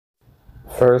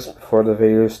First, before the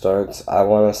video starts, I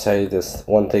want to say this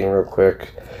one thing real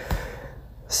quick.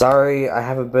 Sorry, I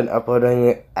haven't been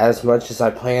uploading as much as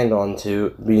I planned on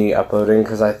to be uploading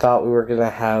because I thought we were going to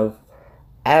have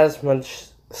as much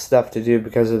stuff to do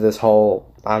because of this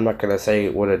whole, I'm not going to say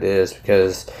what it is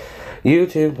because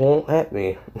YouTube won't let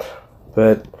me.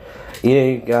 But,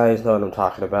 you guys know what I'm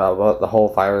talking about the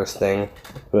whole virus thing.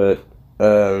 But,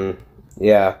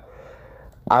 yeah.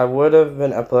 I would have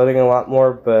been uploading a lot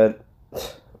more, but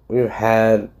we've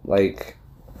had, like,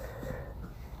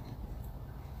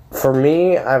 for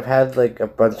me, I've had, like, a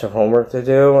bunch of homework to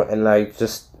do, and I've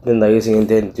just been lazy and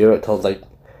didn't do it till, like,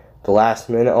 the last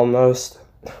minute almost.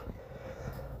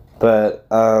 But,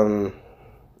 I'm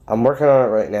working on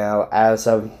it right now as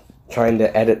I'm trying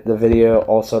to edit the video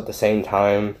also at the same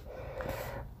time.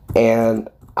 And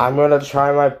I'm going to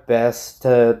try my best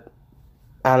to,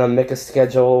 I don't know, make a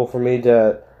schedule for me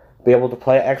to be able to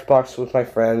play Xbox with my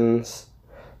friends,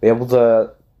 be able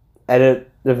to edit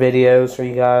the videos for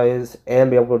you guys, and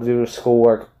be able to do the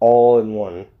schoolwork all in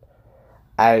one.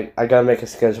 I gotta make a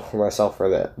schedule for myself for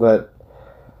that. But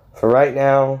for right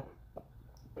now,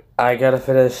 I gotta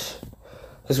finish,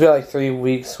 because we got like 3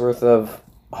 weeks worth of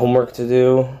homework to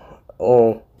do.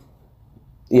 Oh,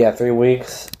 yeah, 3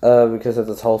 weeks, because of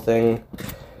this whole thing.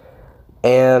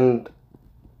 And,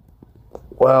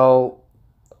 well,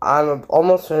 I'm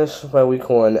almost finished with my week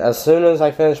 1. As soon as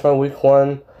I finish my week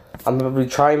 1, I'm going to be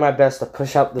trying my best to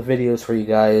push out the videos for you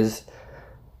guys.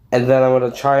 And then I'm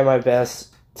going to try my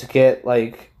best to get,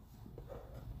 like,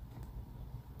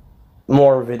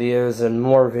 more videos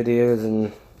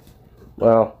and,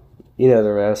 well, you know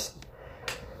the rest.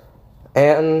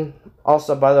 And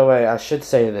also, by the way, I should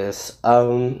say this.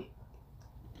 I'm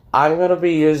going to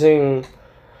be using,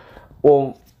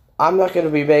 well, I'm not going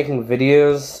to be making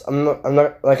videos. I'm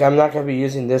not going to be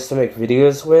using this to make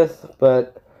videos with,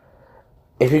 but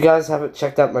if you guys haven't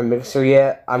checked out my mixer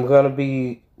yet, I'm going to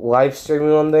be live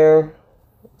streaming on there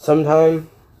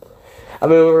sometime. I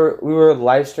mean, we were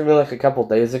live streaming like a couple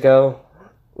days ago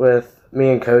with me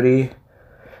and Cody,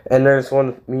 and there's one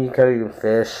with me, Cody, and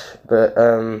Fish, but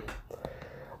there's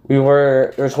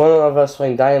one of us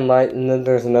playing Dying Light, and then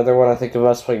there's another one I think of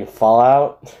us playing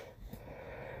Fallout.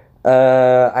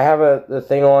 I have the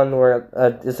thing on where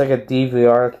it's like a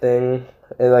DVR thing.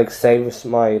 It like saves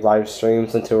my live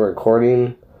streams into a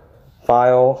recording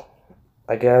file,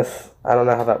 I guess. I don't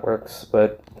know how that works,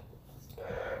 but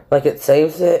like it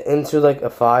saves it into like a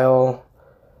file,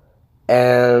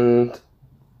 and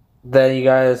then you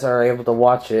guys are able to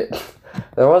watch it.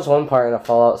 There was one part in a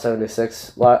Fallout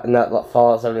 76, in that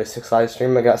Fallout 76 live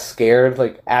stream, I got scared,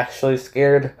 like actually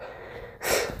scared.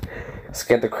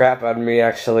 Scared the crap out of me,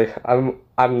 actually. I'm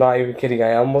not even kidding,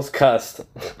 I almost cussed.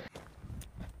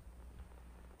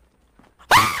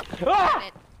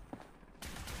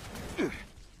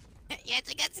 Yes,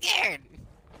 I got scared.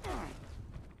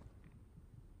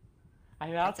 I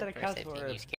about said a cuss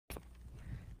word.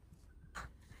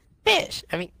 Fish.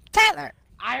 I mean, Tyler.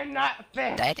 I'm not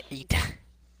Fish. I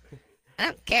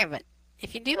don't care, but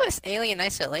if you do this alien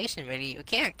isolation video, you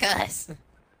can't cuss.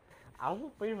 I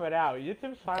will bleep it out.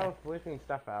 YouTube's fine with bleeping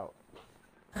stuff out.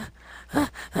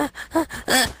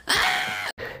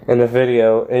 In the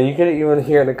video, and you can even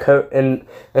hear in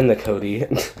the Cody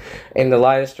in the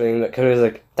live stream that Cody's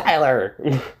like, Tyler.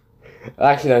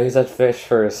 Actually, no, he said Fish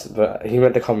first, but he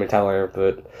meant to call me Tyler.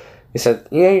 But he said,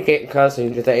 you can't cuss when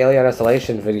you do the alien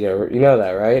isolation video. You know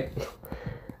that, right?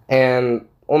 And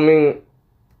I mean,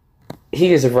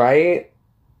 he is right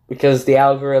because the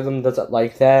algorithm doesn't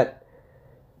like that.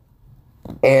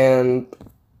 And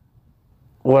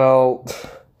well,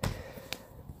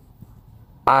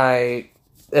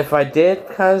 if I did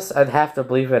cuss, I'd have to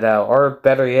bleep it out. Or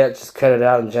better yet, just cut it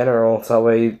out in general, so that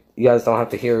way you guys don't have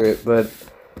to hear it. But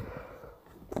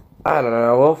I don't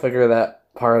know, we'll figure that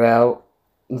part out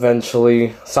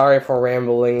eventually. Sorry for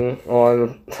rambling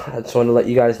on. I just wanted to let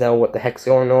you guys know what the heck's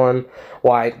going on.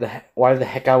 Why the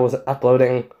heck I wasn't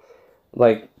uploading,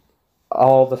 like,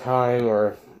 all the time,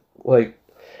 or, like,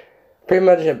 pretty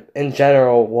much in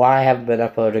general, why I haven't been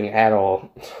uploading at all.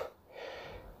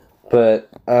 But,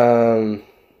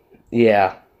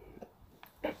 yeah.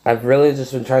 I've really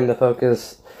just been trying to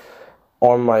focus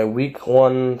on my week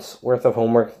 1's worth of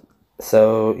homework.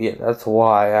 So, yeah, that's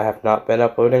why I have not been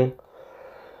uploading.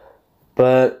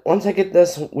 But once I get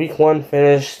this week 1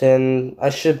 finished, then I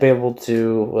should be able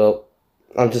to, well,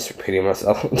 I'm just repeating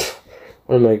myself.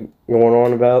 What am I going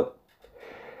on about?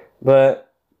 But,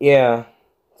 yeah.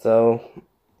 So,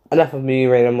 enough of me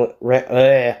rambling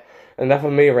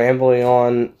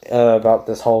on about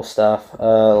this whole stuff.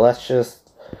 Let's just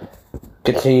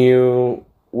continue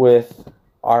with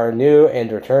our new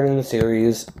and returning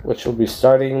series, which will be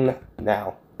starting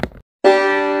now.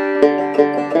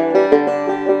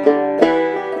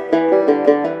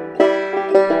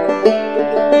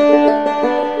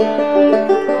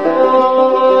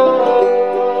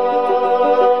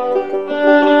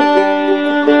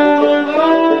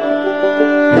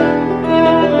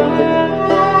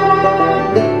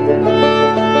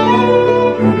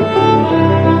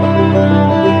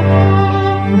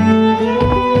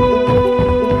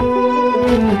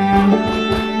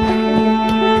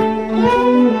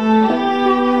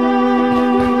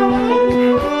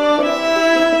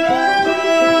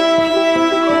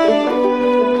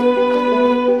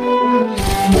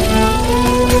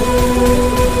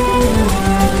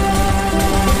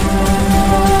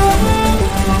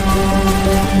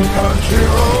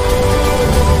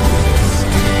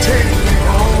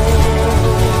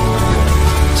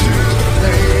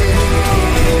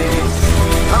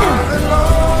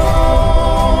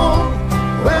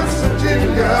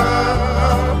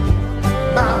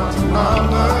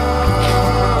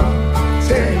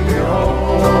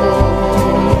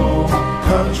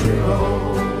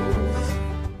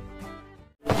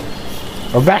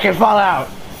 We're back in Fallout!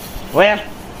 Where?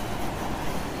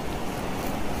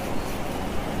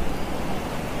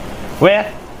 Where?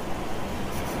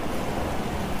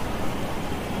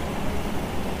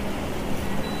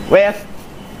 Where?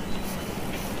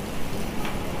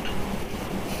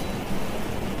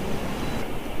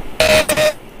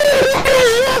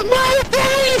 My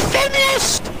belly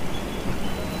finished!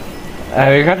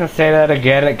 You got to say that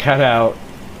again, it cut out.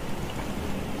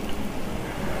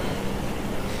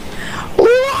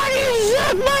 What is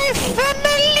up, my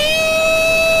family?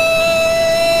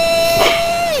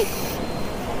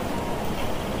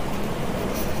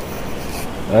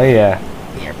 Oh yeah.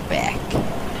 You're back.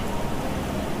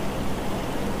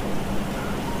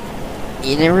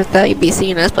 You never thought you'd be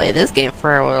seeing us play this game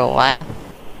for a little while.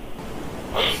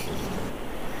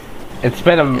 It's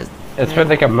been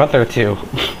like a month or two.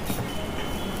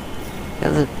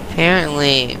 Because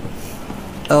apparently,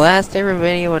 the last ever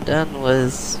video I've done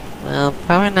was, well,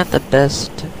 probably not the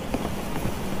best.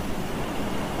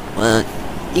 Well,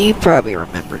 you probably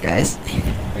remember, guys.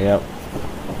 Yep.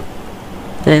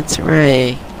 That's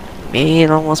right.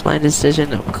 Made almost my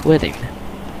decision of quitting.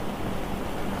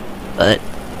 But,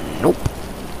 nope.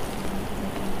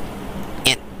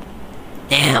 And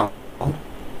now,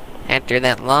 after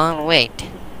that long wait,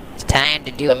 it's time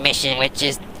to do a mission, which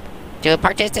is to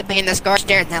participate in the scorched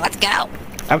earth. Now let's go!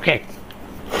 Okay.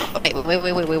 Wait.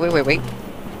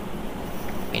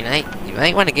 You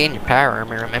might want to gain your power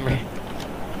armor, remember?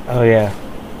 Oh yeah.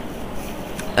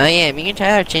 Oh yeah, me and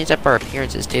Tyler changed up our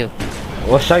appearances too.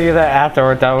 We'll show you that after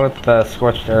we're done with the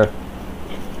scorched earth.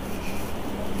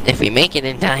 If we make it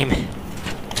in time.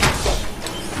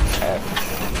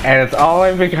 And it's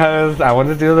only because I want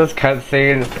to do this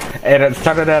cutscene, and it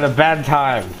started at a bad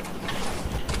time.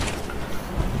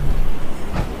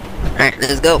 Alright,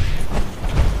 let's go.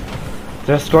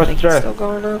 Just scorched earth. Still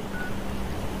going on?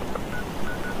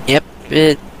 Yep,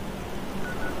 it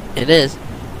is.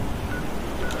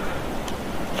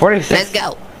 46. Let's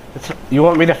go. You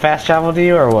want me to fast travel to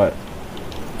you or what?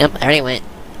 Yep, I already went.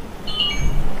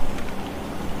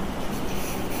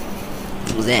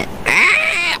 What was that?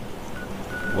 Ah!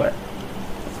 What?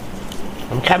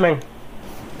 I'm coming.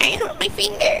 I hurt my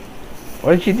finger.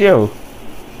 What did you do?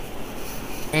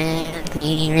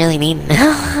 You really need to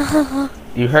know.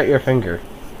 You hurt your finger.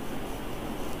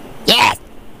 Yes!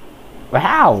 Well,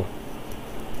 how?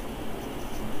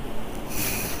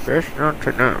 Best not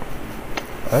to know.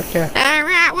 Okay.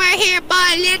 Alright, we're here,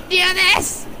 boy. Let's do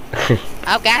this.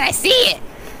 Oh god, I see it.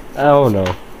 Oh no.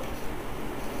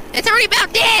 It's already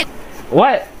about dead.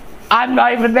 What? I'm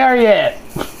not even there yet.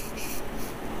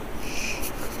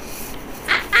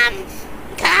 I'm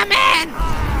coming.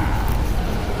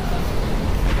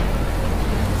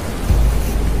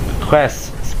 Quest.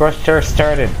 Scorched earth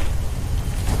started.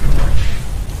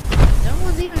 No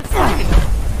one's even fighting.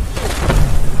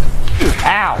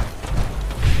 Ow.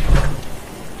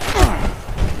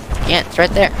 Yeah, it's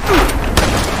right there.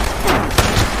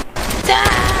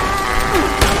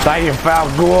 Thought you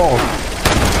found gold.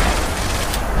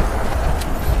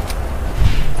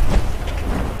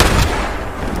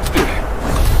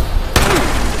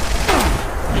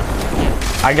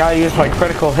 I gotta use my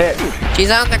critical hit.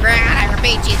 She's on the ground. I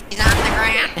repeat, she's on the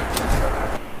ground.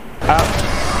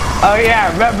 Oh yeah,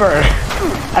 I remember.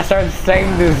 I started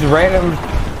saying these random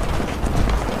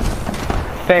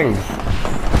things.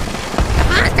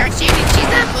 Come on, start shooting. She's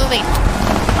not moving.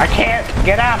 I can't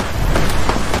get up.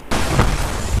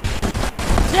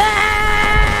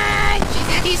 Ah, she's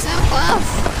God, he's so close.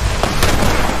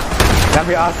 That'd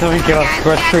be awesome if we get Oh, a guys,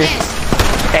 scorch got tree. this.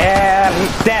 And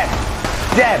he's dead.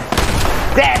 Dead.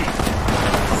 Dead.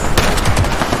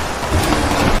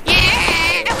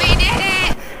 Yeah, we did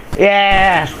it.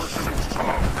 Yeah.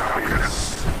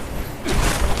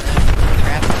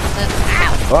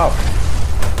 Ow. Whoa.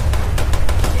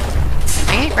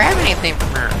 I ain't grabbing anything from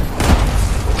her.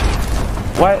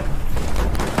 What?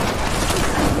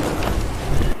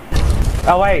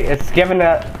 Oh wait, it's giving it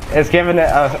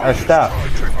a stuff.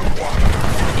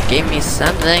 It gave me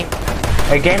something.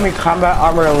 It gave me combat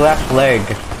armor left leg.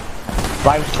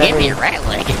 Life Give me saving. a right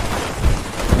leg.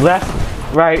 Left,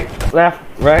 right, left,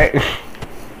 right. What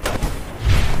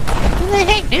the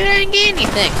heck, dude? I didn't get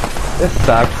anything. This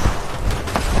sucks.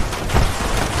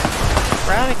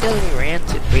 Probably because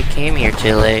we came here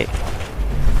too late.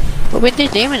 But we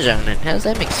did damage on it. How does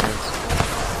that make sense?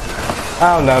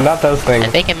 Oh no, not those I things.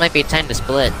 think it might be time to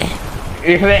split. I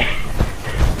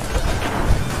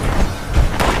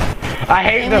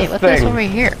hate Hey, this wait, what's this thing. over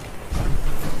here?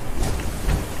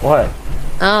 What?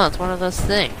 Oh, it's one of those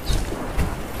things.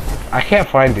 I can't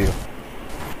find you.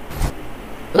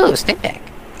 Ooh, stay back.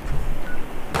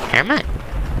 Never mind.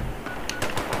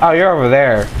 Oh, you're over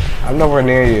there. I'm nowhere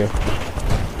near you.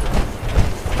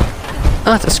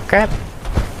 Oh, it's a scrap.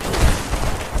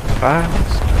 Ah.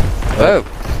 Whoa.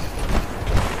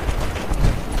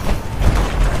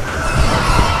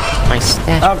 My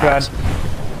stash Oh box. god.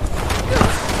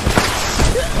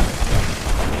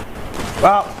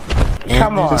 Well, And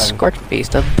come there's on. a scorch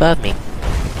beast above me.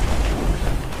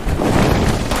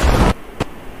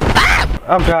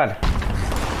 Oh god.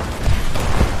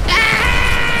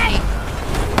 Die!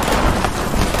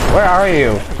 Where are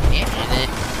you?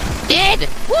 Dead!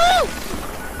 Woo!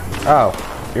 Oh,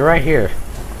 you're right here.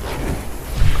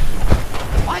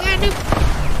 What I gotta do?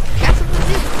 Got something to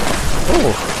do.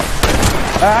 Ooh.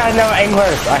 Ah, no,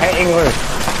 anglers. I hate anglers.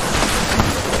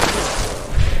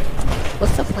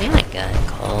 What's the planet gun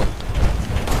called?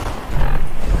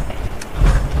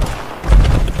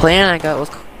 The planet I got was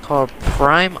called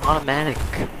Prime Automatic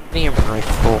Medium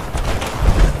Rifle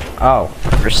Oh.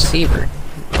 Receiver.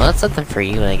 Well, that's something for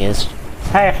you, I guess.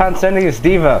 Hey, I found Cindy's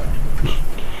Diva.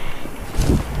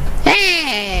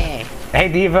 Hey! Hey,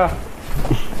 Diva.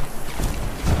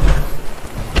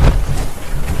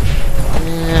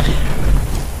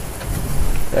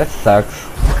 That sucks.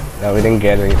 No, we didn't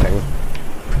get anything.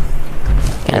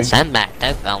 Guess that back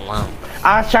took so long.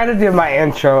 I was trying to do my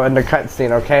intro in the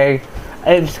cutscene, okay?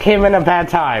 It just came in a bad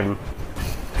time.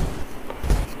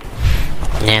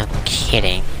 No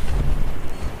kidding.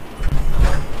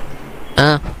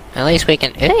 At least we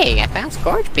can. Hey, I found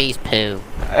Scorch Beast poo. Ew.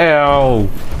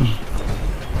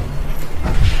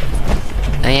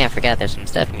 Oh yeah, I forgot there's some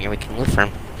stuff in here we can loot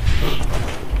from.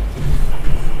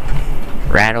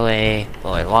 Right away,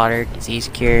 boiled water, disease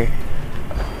cure.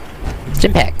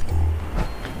 Stim pack.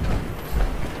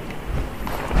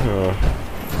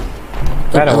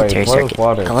 By the way, Military boiled circuit.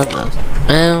 water. I love those.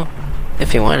 Well,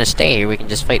 if you want to stay here, we can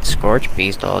just fight Scorch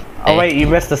Beast all day. Oh wait, you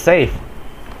missed the safe.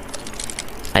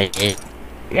 I did.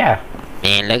 Yeah.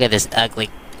 Man, look at this ugly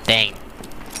thing.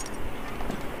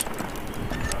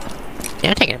 Yeah,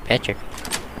 I'm taking a picture.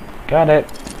 Got it.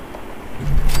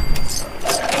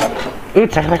 Ooh,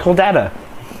 technical data.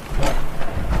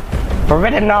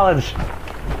 Forbidden knowledge.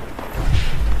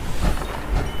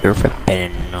 Your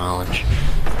forbidden knowledge.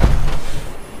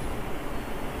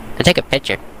 I take a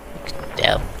picture.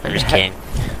 Dope. I'm just kidding.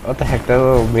 What the heck, that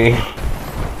little me.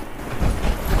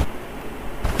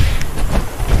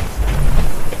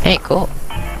 Hey, cool.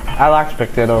 I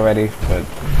lockpicked it already, but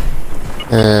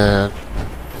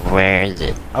Where is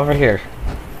it? over here.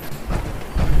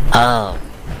 Oh.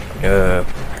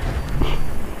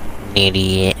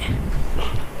 Idiot.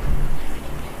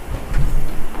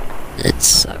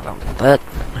 It's but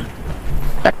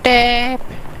tape.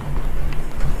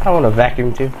 I want a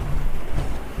vacuum too.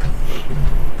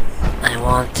 I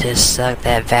want to suck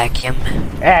that vacuum.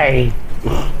 Hey!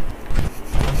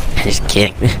 Just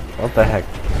kidding. What the heck?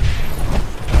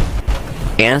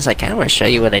 To be honest, I kind of want to show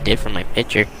you what I did for my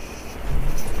picture.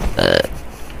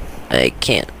 I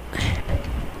can't.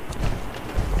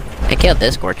 I killed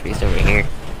this scorch beast over here.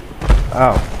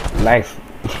 Oh, nice.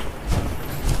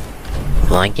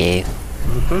 Blind gave.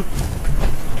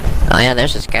 Oh yeah,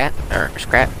 there's a scrap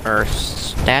or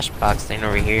stash box thing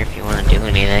over here if you want to do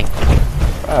anything.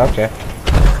 Oh, okay.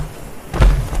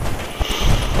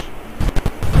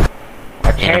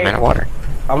 And I'm out of water.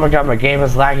 Oh my god, my game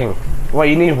is lagging. What,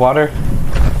 you need water?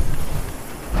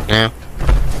 No.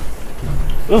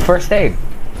 Ooh, first aid.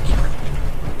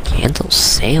 Cancel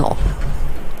sale.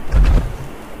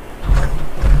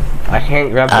 I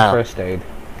can't grab the Oh. first aid.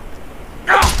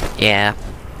 Yeah.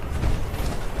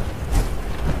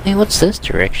 Hey, what's this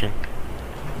direction?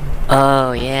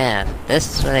 Oh, yeah.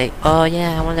 This way. Oh,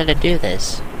 yeah, I wanted to do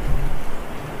this.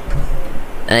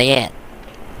 Yeah.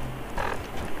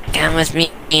 Come with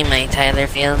me, my Tyler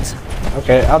Fields.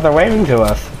 Okay, oh, they're waving to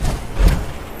us.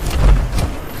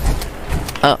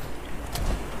 Oh.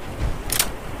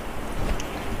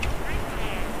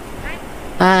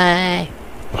 Hi.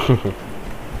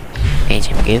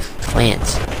 Agent Goof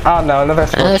plans. Oh no, another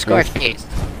Another scorch. scorch beast.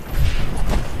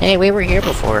 Hey, we were here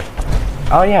before.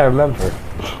 Oh yeah, I remember.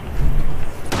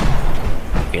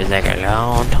 Feels like a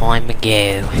long time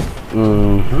ago.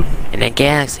 Mm-hmm. In a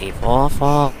galaxy far,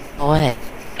 far away.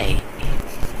 Hey.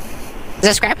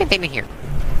 There's a scrappy thing in here.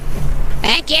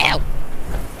 Thank you!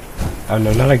 Oh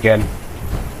no, not again.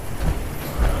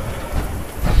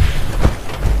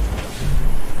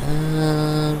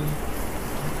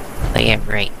 Oh yeah,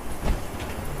 right.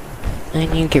 I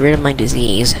need to get rid of my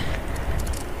disease.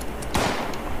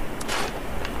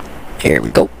 Here we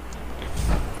go.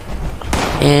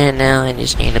 And now I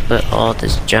just need to put all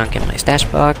this junk in my stash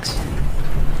box.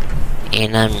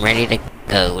 And I'm ready to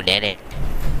go, Daddy.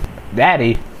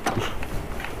 Daddy.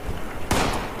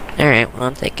 Alright, well,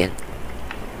 I'm thinking.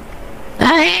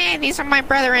 Oh, hey, these are my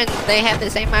brethren. They have the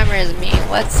same armor as me.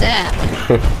 What's up?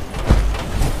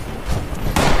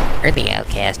 Or the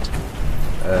outcast.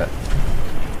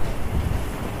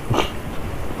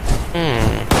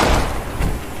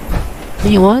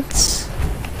 Me what?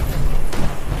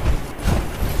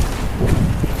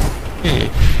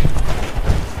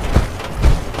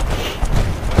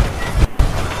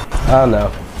 Oh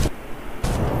no.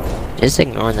 Just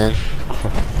ignore them.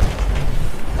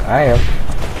 I am.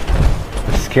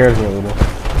 It scares me a little.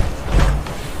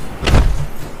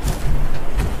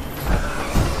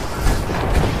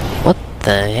 What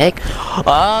the heck?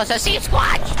 Oh, it's a sea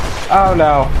squatch! Oh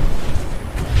no.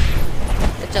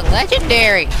 It's a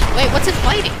legendary! Wait, what's it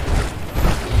fighting?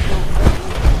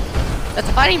 That's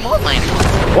fighting more mine.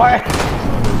 What?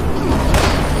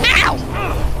 Ow!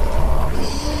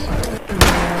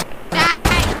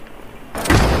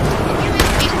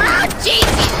 Oh,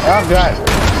 Jesus! Oh god.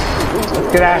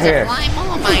 Let's get out of here. Flying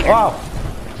mole miner. Whoa.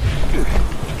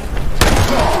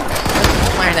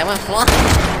 Miner that went flying.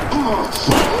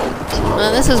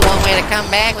 Well, this is one way to come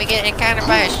back. We get encountered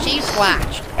by a sheep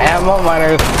squatch. Ammo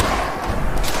miners.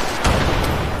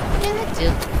 Yeah, that's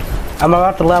it. I'm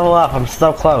about to level up. I'm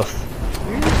so close.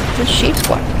 Where's the sheep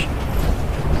squatch?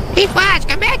 Sheep squatch,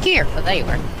 come back here! Oh, there you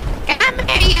are. Come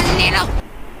here, you little...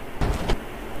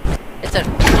 It's a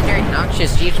very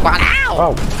noxious sheep squatch. Ow!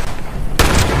 Oh.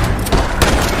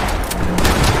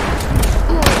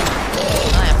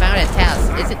 Oh, I found its house.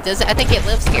 I think it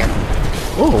lives here.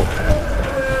 Ooh.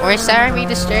 We're sorry we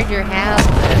disturbed your house,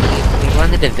 but we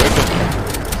wanted to visit you.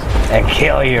 And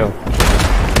kill you.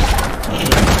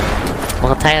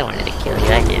 Well, Tyler wanted to kill you.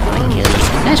 I didn't want to kill you.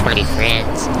 I just want to be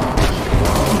friends.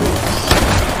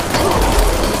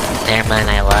 Never mind,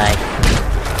 I lied.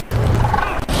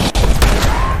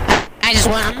 I just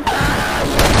want him.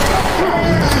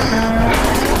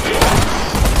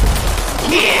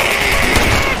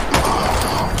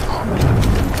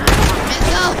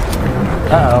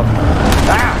 Uh-oh.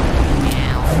 Ah!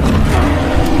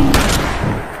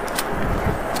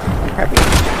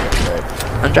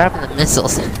 I'm dropping the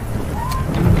missiles.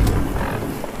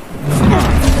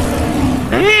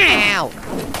 Ow!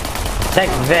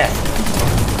 Take this.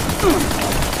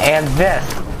 And this.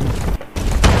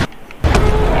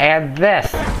 And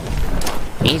this.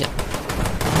 Eat him.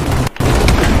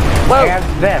 Whoa. And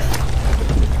this.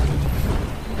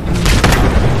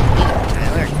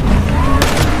 Tyler.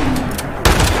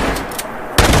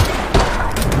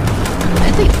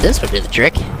 I think this would do the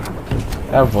trick.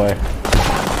 Oh boy.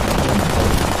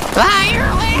 Fire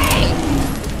away!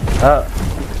 Oh.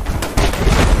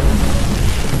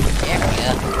 There we go.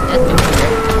 That's the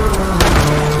trick.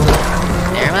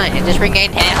 Never mind, I just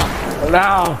regained health.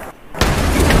 No.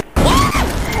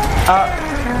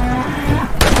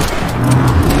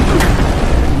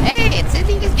 Hey, it's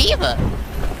sending his diva.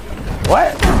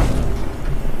 What?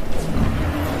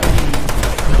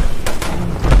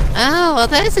 Oh, well,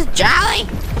 this is jolly.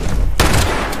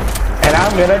 And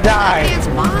I'm gonna I die. can't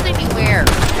spawn anywhere.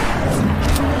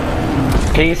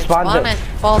 Can you spawn Spawn to... at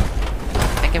Vault.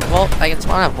 I can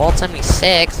spawn at Vault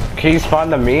 76. Can you spawn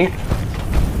to me?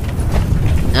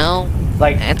 No,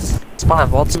 Like... that's spawn at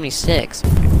Vault 76.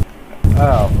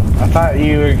 Oh. I thought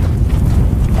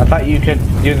you could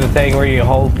do the thing where you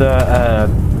hold the,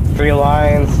 3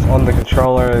 lines on the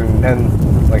controller and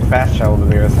like, fast travel to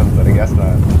me or something, but I guess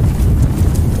not.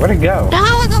 Where'd it go?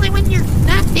 No, it's only when you're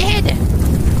not dead.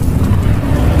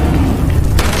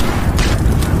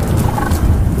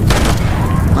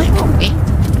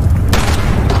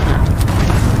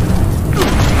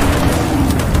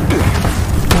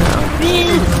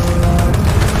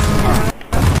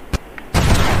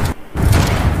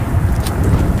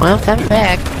 Well, coming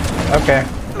back. Okay.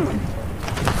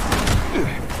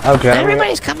 Okay.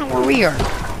 Everybody's coming where we are.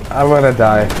 I'm gonna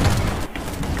die.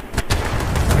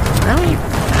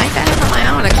 I got it on my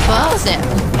own explosive.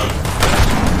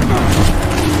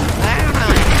 I don't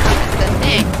know how that's the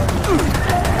thing.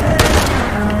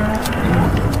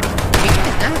 You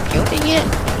guys not joking yet?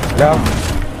 No.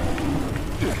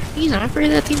 Jeez, I'm afraid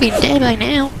that thing be dead by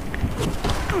now.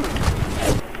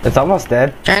 It's almost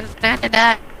dead. Try not to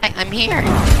die. I'm here.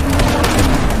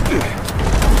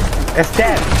 It's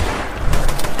dead.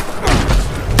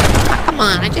 Oh, come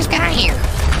on, I just got here.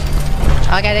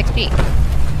 Oh, I got XP.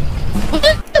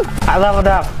 I leveled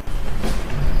up.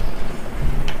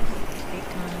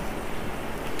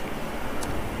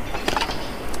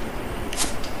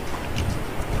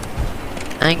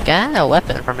 I got a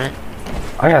weapon from it.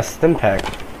 I got a stim pack.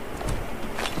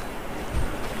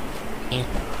 Yeah.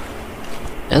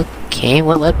 Okay,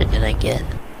 what weapon did I get?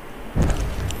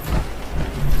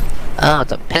 Oh,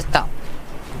 it's a pistol.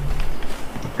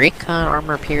 Recon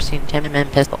armor piercing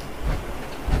 10mm pistol.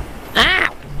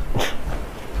 Ow!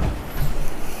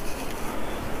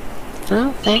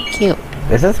 Oh, thank you.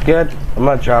 Is this good? I'm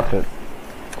gonna drop it.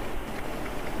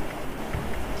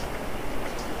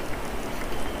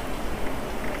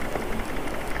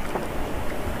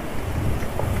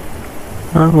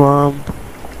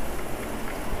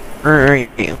 Where are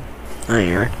you? Oh,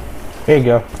 you're. Here you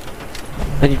go.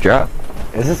 What'd you drop?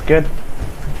 Is this good?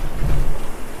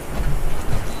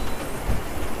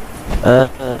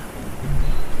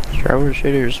 Shower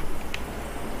shooters.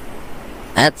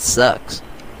 That sucks.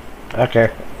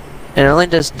 Okay. It only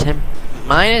does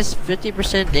minus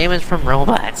 50% damage from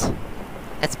robots.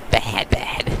 That's bad.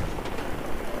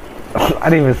 I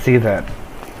didn't even see that.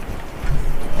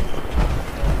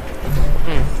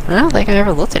 I don't think I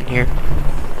ever looked in here.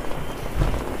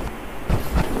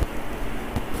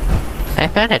 I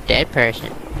found a dead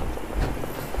person.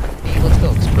 Hey, let's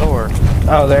go explore.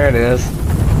 Oh, there it is.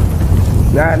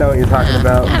 Now I know what you're talking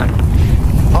about.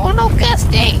 Oh no,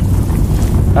 Gusty!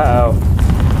 Uh-oh.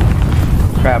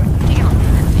 Crap. Damn,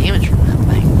 damage from that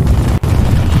thing.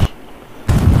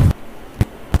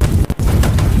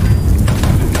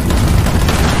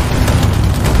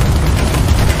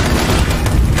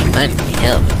 You might need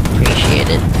help. Appreciate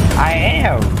it. I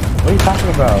am! What are you talking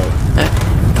about?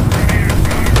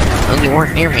 Well, you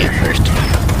weren't near me at first.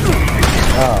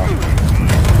 Oh.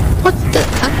 What the?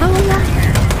 Another one?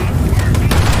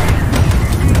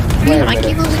 Dude, I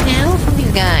keep losing health from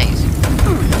these guys.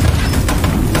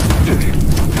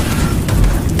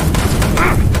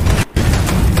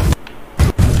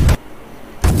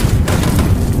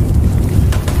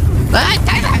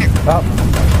 Oh.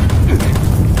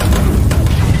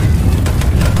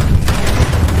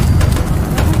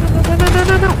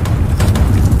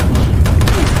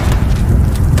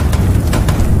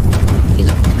 No.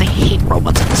 I hate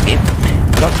robots in this game.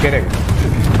 No kidding.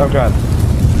 Oh god.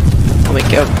 Oh my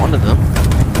god, one of them.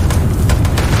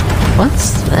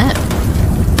 What's that?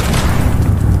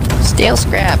 Steel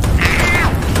scrap.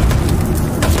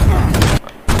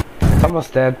 It's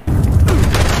almost dead.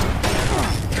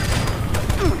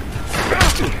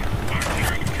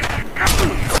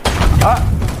 Ah!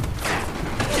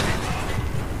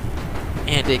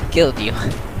 And it killed you.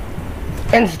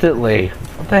 Instantly.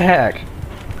 What the heck?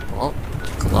 Well,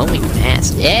 glowing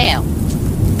mass. Yeah.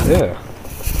 Yeah.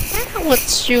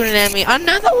 What's shooting at me?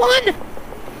 Another one?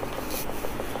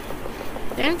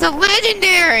 It's a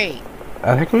legendary!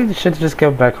 I think we should just go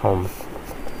back home.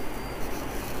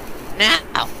 No!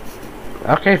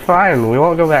 Okay, fine. We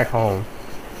won't go back home.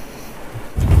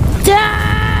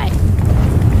 Die!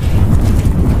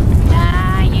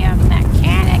 Die, you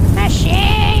mechanic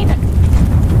machine!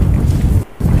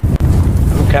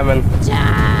 I'm coming.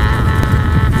 Die!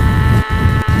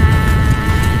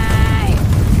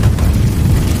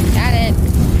 Got it!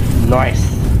 Nice.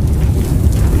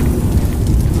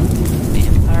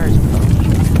 Vampires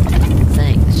poking.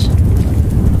 Thanks.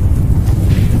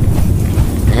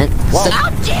 Whoa. Oh,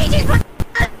 Jesus!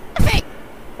 What?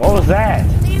 What was that?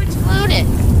 They exploded!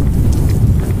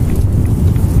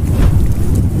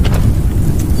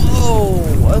 Whoa!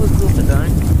 I was close to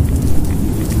dying.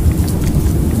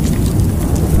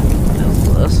 That was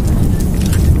close.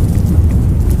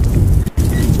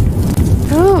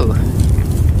 Ooh!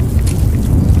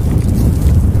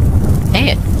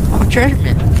 Hey, oh, treasure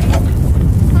man.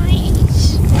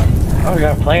 Nice! Oh, we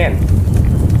got a plan.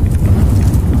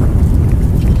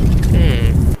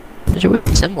 There's a weird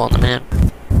symbol on the map.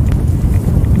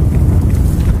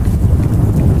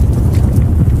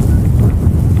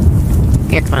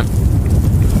 Here, come on.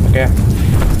 Okay.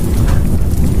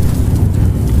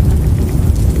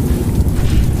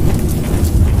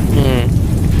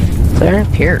 They're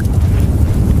up here.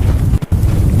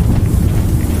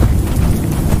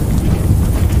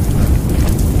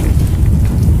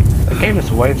 The game is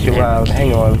way too loud.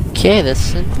 Hang on. Okay, the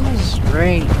symbol's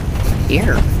right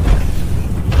here.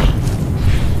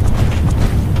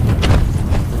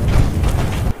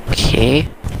 Okay.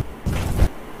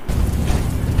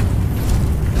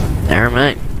 Never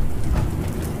mind.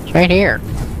 It's right here.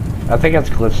 I think it's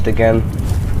glitched again.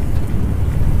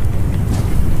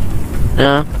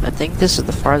 No, I think this is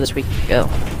the farthest we can go.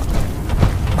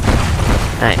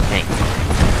 I think.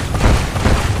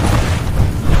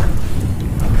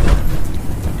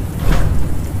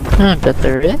 Huh, but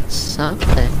there is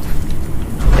something.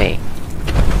 Wait.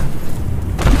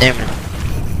 Damn it.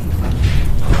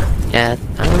 Yeah,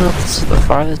 I don't know if this is the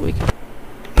farthest we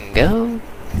can go.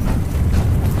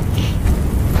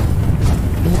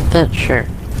 Not that sure.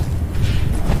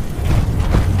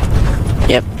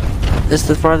 Yep. This is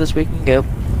the farthest we can go.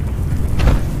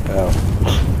 Oh.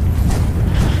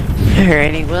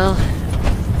 Alrighty, well.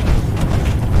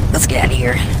 Let's get out of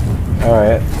here.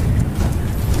 Alright.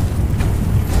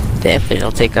 Definitely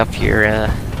don't take off your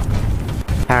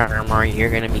power armor. You're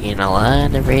gonna be getting a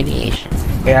lot of radiation.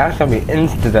 Yeah, that's gonna be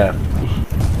insta-death.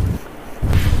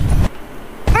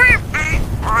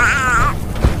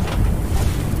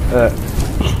 What's that?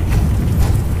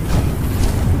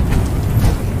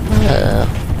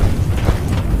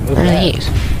 Nice.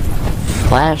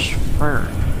 Flash fern.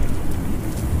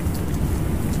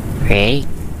 Great.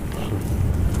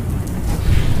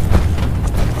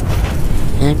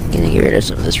 I'm gonna get rid of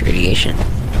some of this radiation.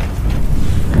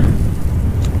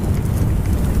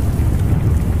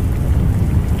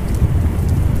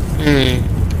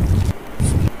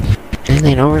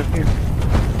 Anything over here?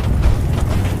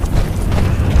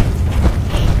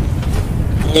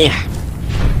 Yeah.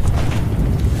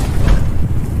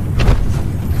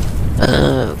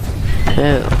 Oh,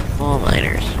 coal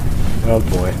miners. Oh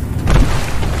boy.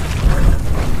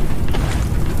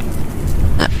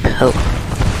 Oh.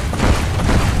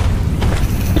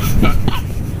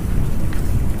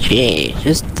 Gee,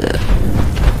 just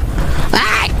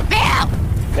Ah, Bill!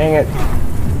 Dang it.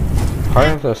 Part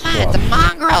of the It's a swamp.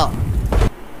 mongrel!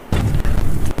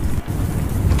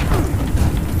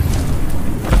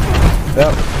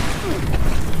 Yep.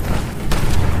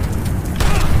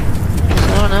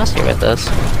 Someone else here with us.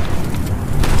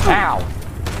 Ow!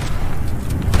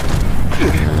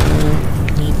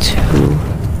 Need to...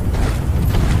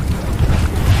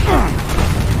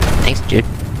 Thanks, dude.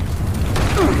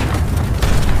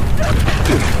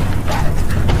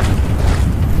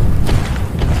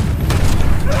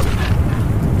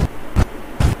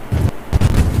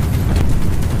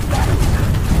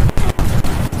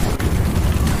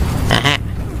 Aha.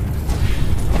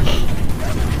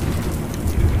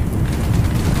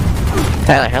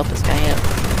 Tyler, help this guy out.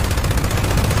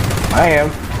 I am.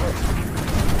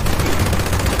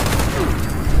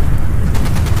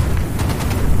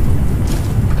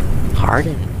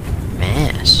 Hardened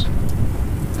mass.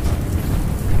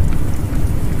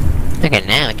 Okay,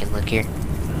 now I can look here.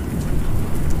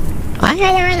 Why are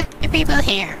there other people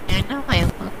here? I know I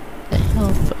want the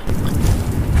help.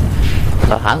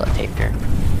 The holotaker.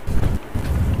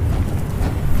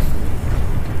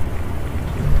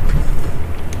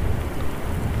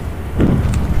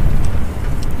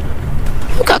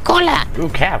 Coca-Cola! Ooh,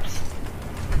 caps.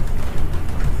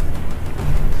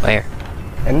 Where?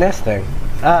 And this thing.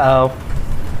 Uh-oh.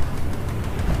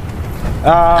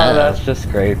 Oh, that's just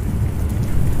great.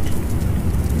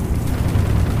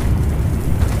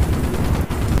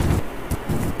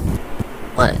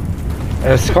 What?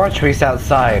 There's scorch trees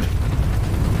outside.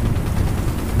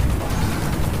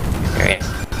 Great.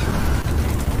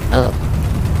 Oh.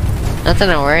 Nothing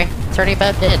to worry. It's already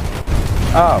about dead.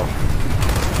 Oh.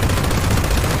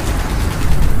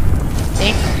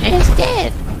 See? It's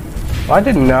dead. Well, I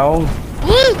didn't know.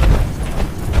 Woo!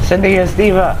 Cindy is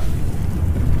Diva.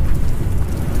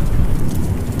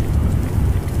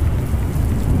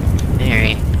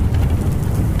 Alright.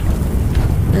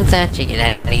 Let's actually get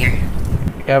out of here.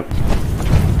 Yep.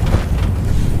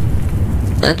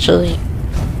 Actually,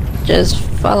 just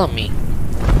follow me.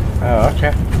 Oh,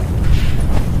 okay.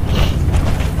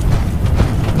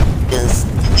 Because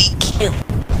we can't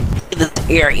leave this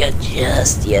area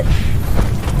just yet.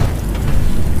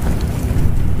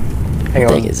 Hang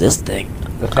What on. the heck is this thing?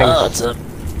 The thing. Oh, it's a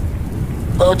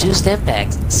O2 stem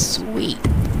packs. Sweet.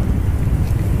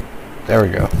 There we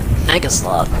go. Mega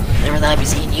Sloth. Never thought I'd be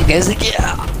seeing you guys again.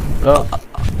 Oh.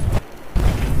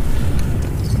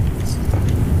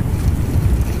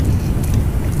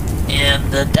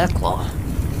 And the Deathclaw.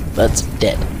 But it's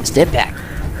dead. Stem pack.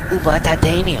 Ooh, black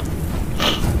titanium.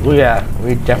 Oh yeah,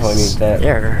 we definitely need that.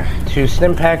 There. 2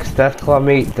 stim packs, deathclaw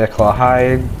meat, deathclaw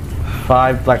hide,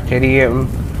 5 blacktinium,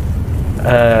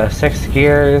 6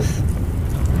 gears,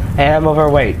 and I'm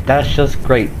overweight. That's just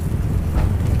great.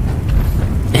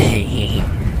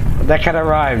 That kind of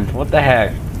rhymed. What the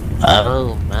heck?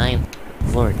 Oh my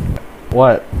lord.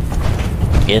 What?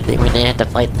 Good thing we didn't have to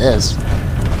fight this.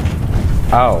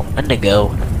 Oh.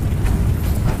 Indigo.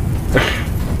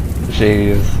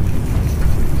 Jeez.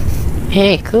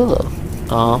 Hey, cool.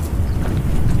 Oh.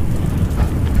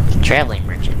 Traveling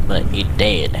merchant, but you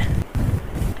dead.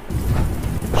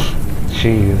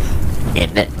 Jeez.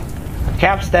 Isn't it?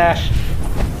 Cap stash.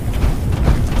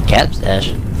 Cap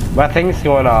stash. My thing's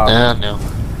going off. Oh no.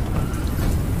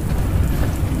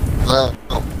 Well,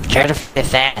 try to fit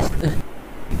fast.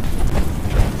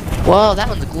 Whoa, that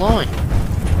one's glowing.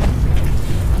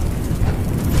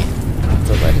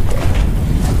 So let it go.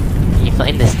 Can you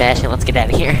find the stash and let's get out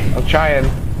of here? I'm trying.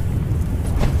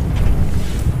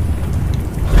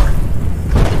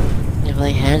 If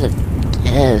I had a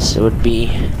guess, it would be...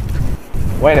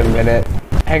 Wait a minute.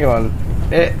 Hang on.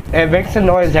 It makes a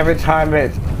noise every time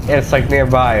it's like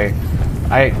nearby.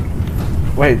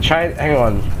 Wait, hang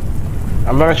on.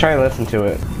 I'm gonna try to listen to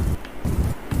it.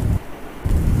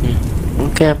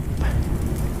 Okay.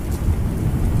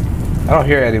 I don't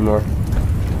hear it anymore.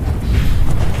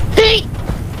 Hey!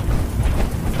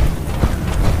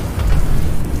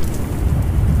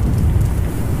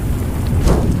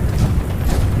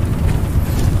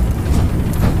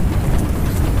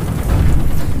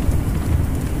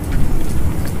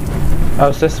 Oh,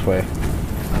 it's this way.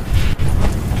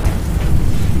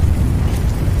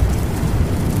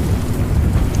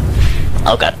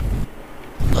 Oh god.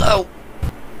 Oh.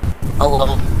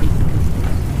 Hello.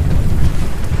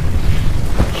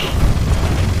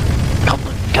 Come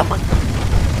on, come on.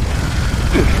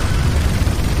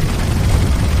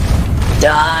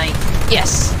 Die.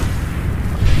 Yes.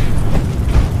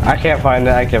 I can't find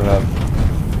it. I give up.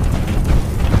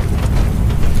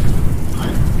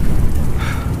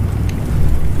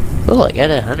 Oh, I got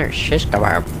 100 shish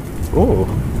kebab. Ooh.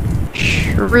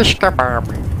 Shish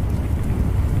kebab.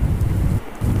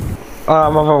 Oh,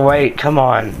 I'm overweight. Come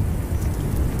on.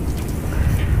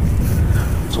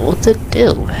 So what's it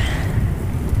do?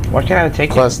 Why can't I take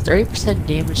it? Plus 30%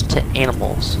 damage to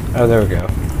animals. Oh, there we go.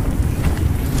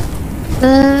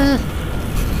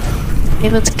 Yeah,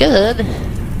 that's good.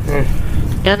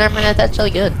 Yeah, never mind, that's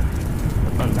actually good.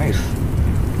 Oh, nice.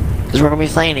 Because we're going to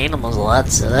be fighting animals a lot,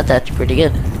 so that's actually pretty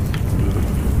good.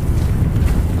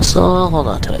 So I'll hold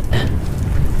on to it.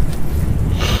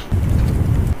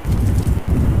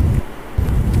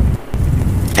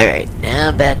 Alright,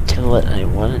 now back to what I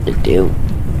wanted to do.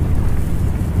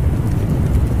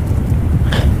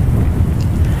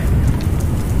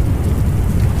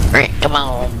 Alright, come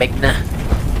on, big nut.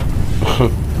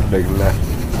 Big nut.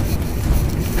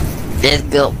 Let's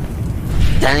go.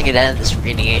 Time to get out of this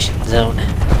radiation zone.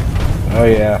 Oh,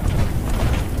 yeah.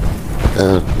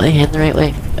 Am I heading the right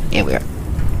way? Yeah, we are.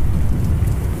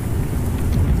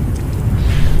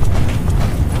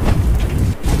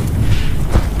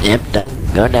 Yep,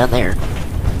 going down there.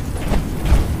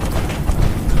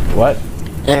 What?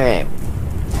 Alright.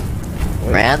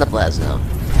 We're out of the blast zone.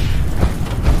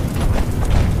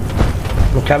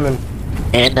 I'm coming.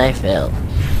 And I fell.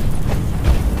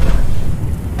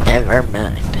 Never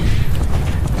mind.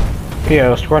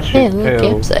 Yo, scorch Hey, poo. little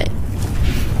campsite.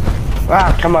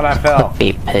 Ah, come on, I fell.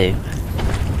 Beep poo.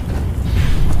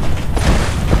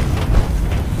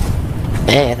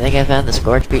 Hey, I think I found the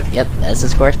scorch beast. Yep, that's the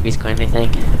scorch beast coin, I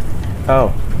think.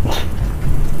 Oh.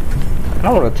 I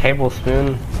don't want a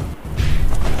tablespoon.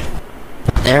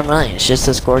 Never mind, it's just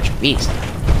a scorched beast.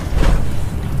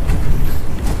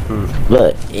 Hmm.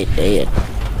 But it did.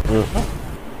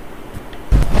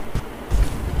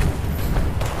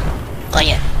 Oh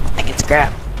yeah, I can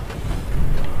scrap.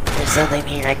 There's something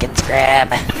here I can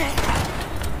scrap.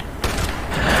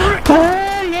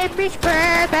 Oh, let me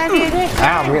scrap.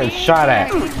 Ow, I'm getting shot at.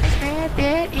 Scrap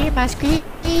it in my squeak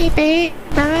it,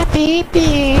 my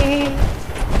baby.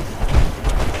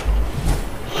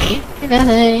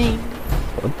 Nothing.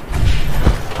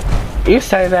 You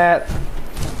say that.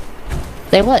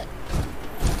 Say what?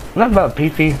 Not about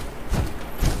pee-pee.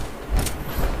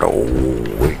 No,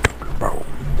 we talking about.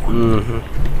 Mm-hmm.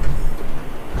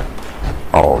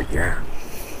 Oh, yeah.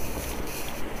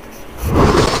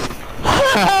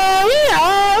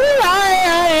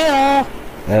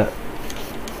 Yeah.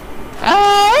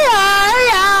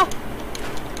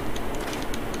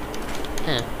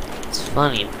 It's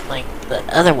funny, like, the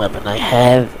other weapon I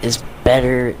have is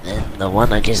better than the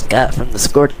one I just got from the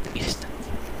Scorch Beast.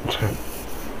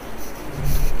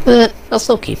 but I'll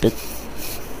still keep it.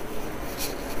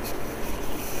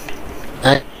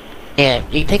 Yeah,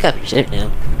 you can take off your suit now,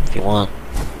 if you want.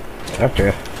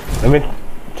 Okay. Let me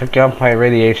take off my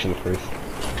radiation first.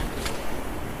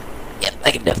 Yep,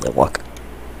 I can definitely walk.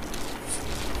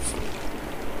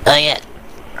 Oh yeah.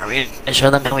 Are we gonna show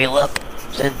them how we look?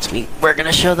 Since we're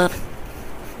gonna show them?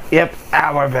 Yep.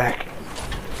 Ow, my back.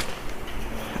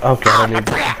 Okay, I need...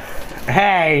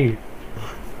 Hey!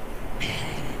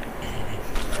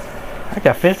 I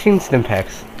got 15 stim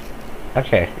packs.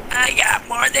 Okay. I got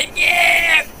more than you!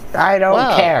 I don't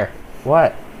Whoa. care.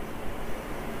 What?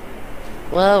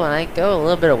 Well, when I go a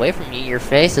little bit away from you, your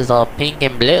face is all pink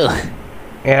and blue. Yeah,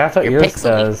 that's what You're yours pixely.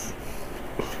 does.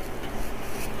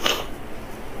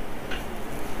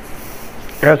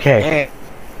 Okay.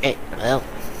 Hey, well,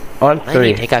 On I need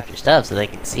 3. to take off your stuff so they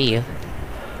can see you.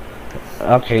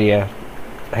 Okay, yeah.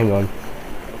 Hang on.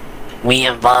 We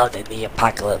involved in the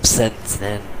apocalypse since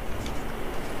then.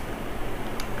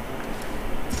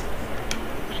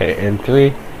 Okay, in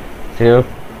 3, 2,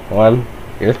 1.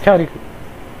 Here's Cody.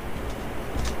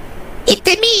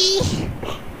 It's me!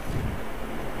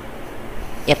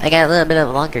 Yep, I got a little bit of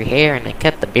longer hair and I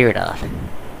cut the beard off.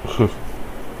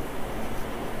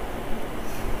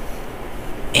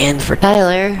 And for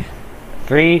Tyler...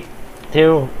 3,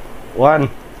 2, 1.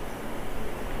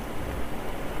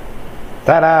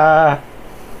 Ta-da!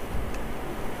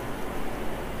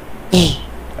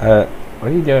 What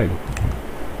are you doing?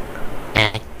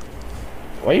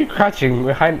 Why are you crouching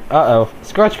behind... Uh-oh.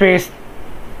 Scorch Beast!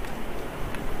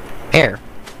 Where?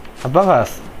 Above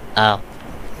us. Oh.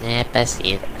 Yep, I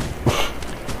see it.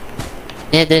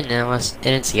 It didn't know us. It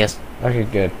didn't see us. Okay,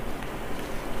 good.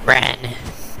 Run.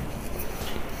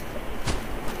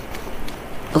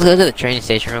 Let's go to the train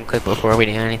station real quick before we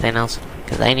do anything else.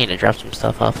 Because I need to drop some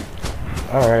stuff off.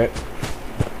 Alright.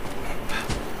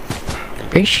 I'm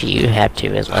pretty sure you have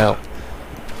to as well.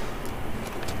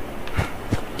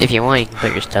 If you want, you can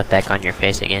put your stuff back on your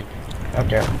face again.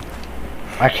 Okay.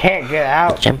 I can't get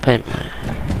out. Jump in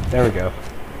There we go.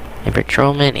 my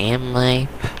patrolman and my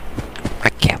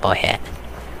cowboy hat.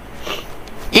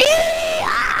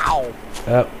 Ow!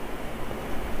 Up.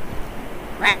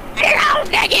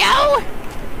 Thank you!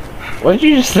 What did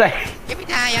you just say? Give me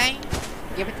that,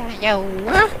 give me that, yo.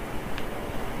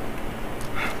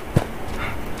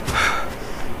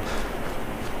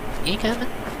 You coming?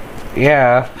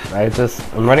 Yeah,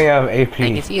 I'm running out of AP.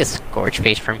 I can see a scorch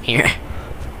face from here.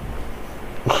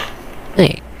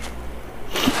 Hey.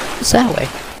 What's that way?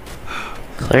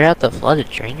 Clear out the flooded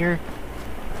trainer?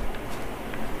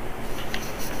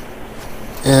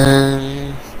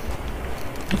 No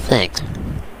thanks.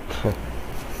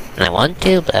 And I want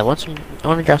to, but I want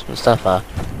to drop some stuff off.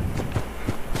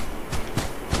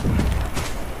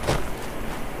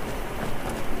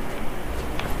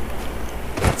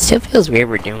 It still feels weird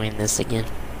we're doing this again.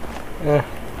 Yeah,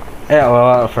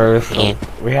 well, at first, Yeah.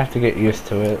 we have to get used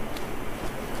to it.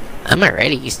 I'm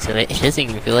already used to it. It doesn't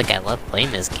even feel like I love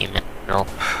playing this game at all.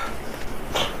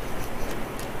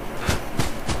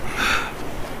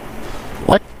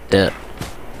 What the?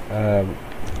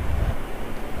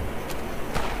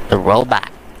 The robot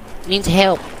needs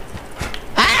help.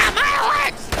 Ah, my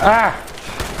legs! Ah!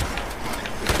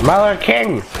 Mother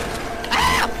King!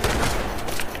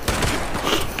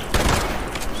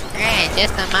 Hey,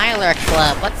 just a Myler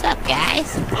Club. What's up,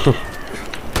 guys?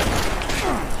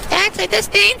 Actually, this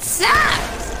thing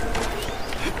sucks!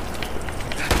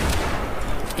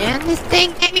 And this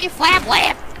thing gave me flap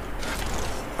lip!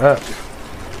 Ow!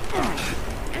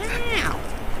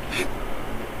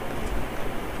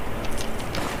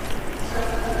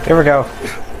 Here we go.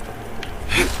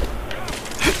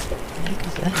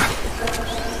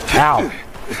 Ow!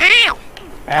 Ow!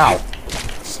 Ow!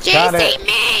 It's Got chasing it.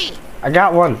 me! I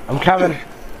got one. I'm coming.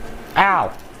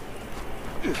 Ow!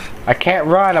 I can't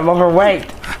run. I'm overweight.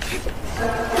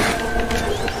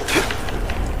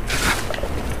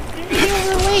 You're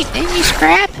overweight, didn't you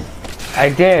scrap? I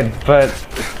did, but...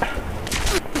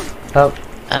 Oh,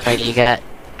 Alright, you got...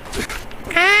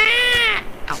 Ah!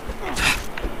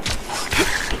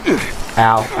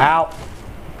 ow, ow.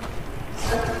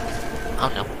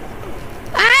 Oh no.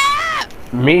 Ah!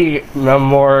 Me, no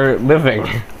more living.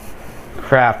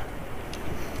 Crap.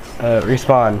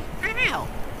 Respawn. Ow!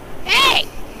 Hey!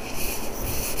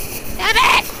 Stop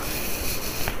it!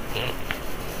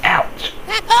 Ouch.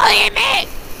 Stop bullying me!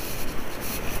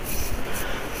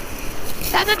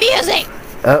 Stop abusing!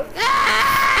 Oh,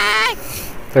 Ah!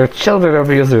 they're children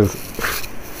abusers.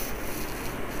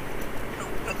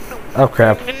 Oh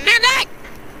crap. Medic!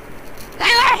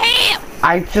 Tyler, help!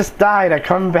 I just died. I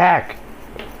come back.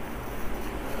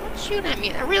 Shoot at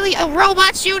me. Really, a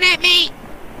robot shooting at me!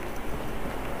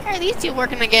 How are these two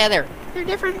working together? They're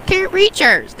different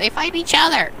creatures. They fight each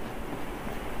other.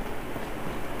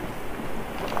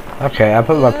 Okay, I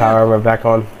put my power armor back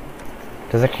on.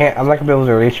 Cause I'm not gonna be able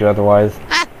to reach you otherwise.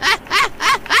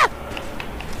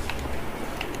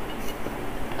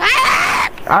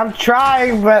 I'm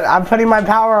trying, but I'm putting my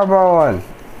power armor on.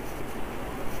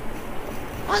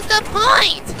 What's the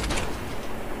point?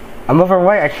 I'm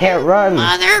overweight, I can't run.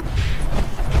 Mother!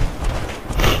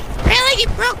 Really? You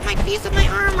broke my piece of my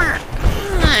armor!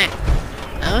 Come on!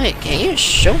 Oh, okay, you're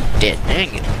so dead.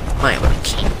 Dang it. My little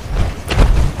king.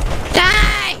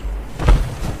 Die!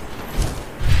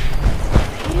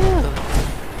 Phew.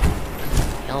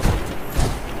 Help.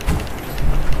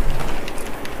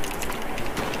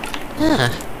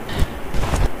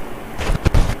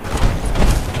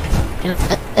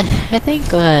 I think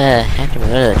after we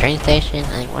go to the train station,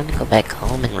 I want to go back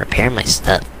home and repair my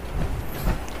stuff.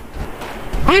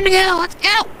 Time to go, let's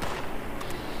go!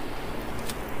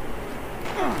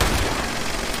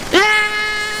 Ah,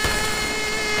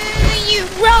 you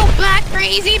robot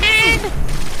crazy man!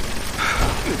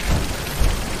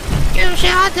 You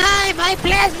shall die by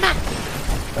plasma!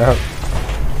 Oh,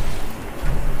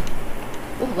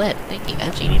 what? Thank you, I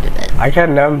actually needed that. I got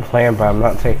an plan, but I'm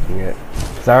not taking it.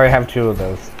 Cause I already have 2 of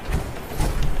those.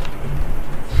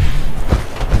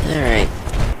 Alright.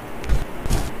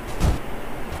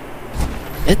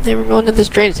 And then we're going to this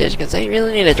train station because I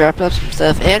really need to drop off some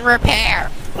stuff and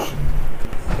repair!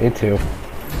 Me too.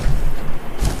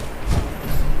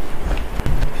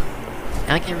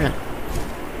 I can run.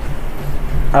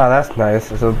 Oh, that's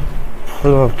nice. It's a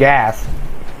full of gas.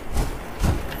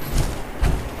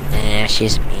 Nah,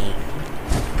 she's me.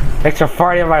 Thanks for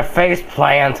farting in my face,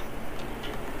 plant.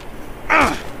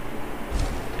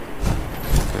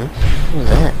 What was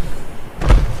that?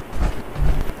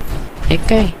 Hey,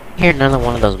 guy. Here, another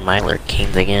one of those Myler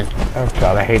Kings again. Oh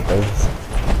god, I hate those.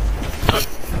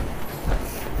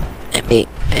 I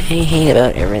hate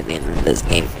about everything in this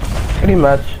game. Pretty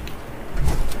much.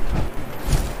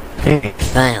 Alright,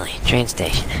 finally, train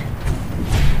station.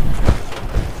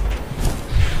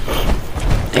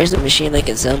 There's a machine that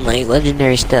can sell my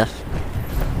legendary stuff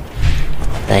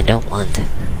that I don't want.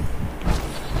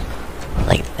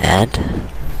 Like that.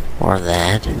 Or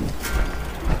that.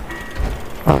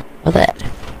 Or that.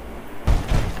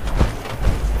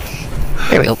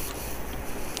 There we go.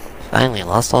 Finally,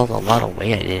 lost a lot of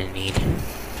weight I didn't need.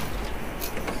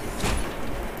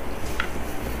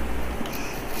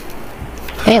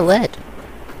 Hey, lead.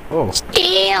 Oh.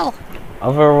 Steel!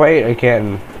 Overweight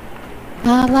again.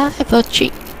 Alive, the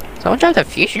cheap. Someone drive the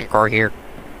fusion core here.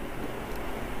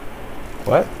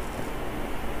 What?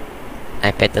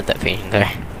 I picked up that fusion core.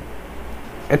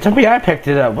 It told me I picked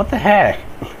it up. What the heck?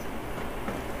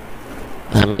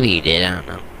 Maybe you did, I don't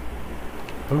know.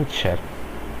 Let me check.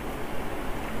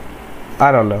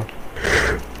 I don't know.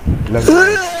 No.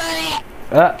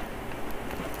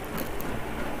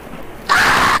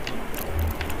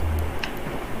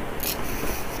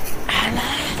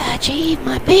 Alive, achieve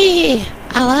my pee!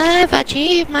 Alive,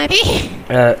 achieve my pee!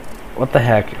 What the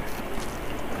heck?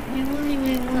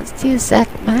 Anyone wants to suck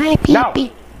my pee? No!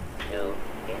 Pee. To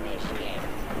initiate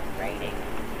training.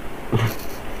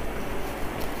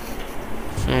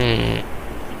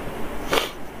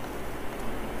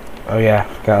 Oh yeah,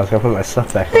 God, I was gonna put my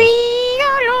stuff back on.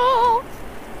 Figaro,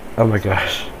 Oh my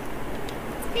gosh.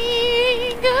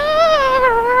 Figaro.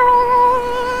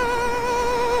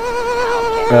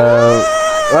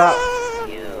 Well,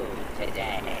 You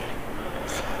today.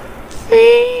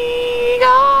 Figaro.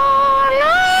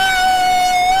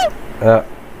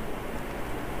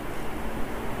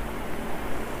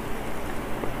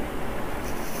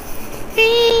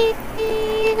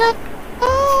 Figaro.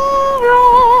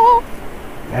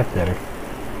 that's better.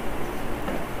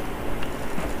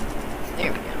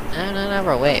 There we go.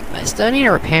 No, wait. I still need to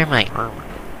repair my armor.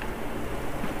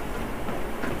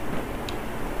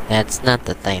 That's not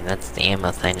the thing, that's the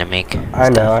ammo thing to make. I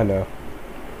know.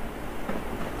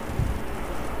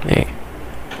 There.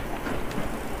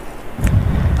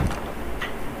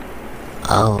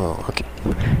 Oh, okay.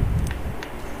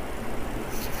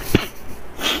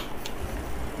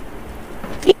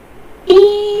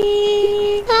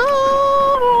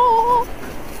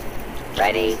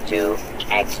 Ready to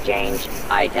exchange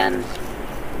items.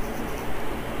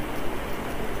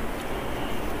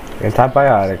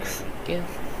 Antibiotics. Good.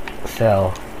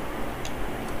 Sell.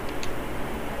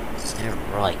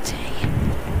 Right.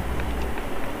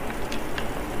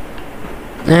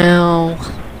 Now.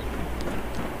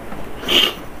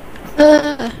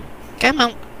 Come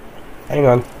on. Hang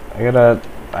on.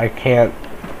 I can't.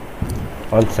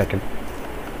 1 second.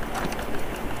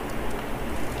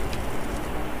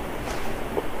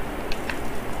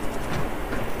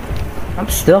 I'm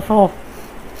still full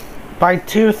by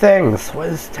 2 things. What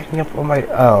is taking up all my...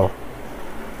 Oh.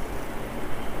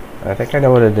 I think I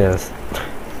know what it is.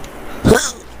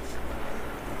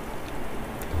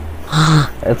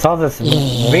 It's all this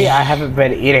meat I haven't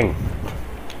been eating.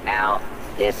 Now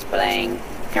displaying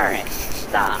current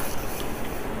stock.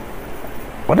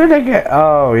 What did I get?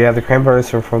 Oh, yeah, the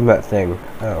cranberries were from that thing.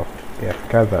 Oh, yeah, I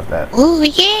forgot about that. Ooh,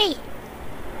 yay!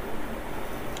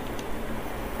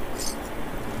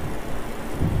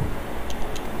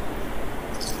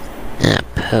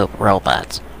 Poop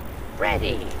robots.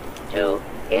 Ready to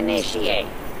initiate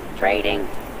trading.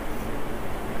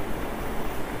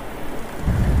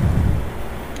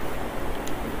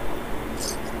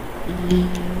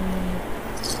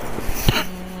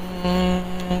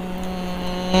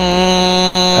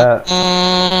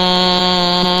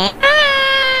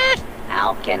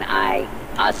 How can I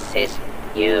assist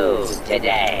you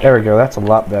today? There we go, that's a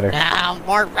lot better. No,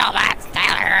 more robots.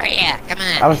 Tyler, hurry up. Come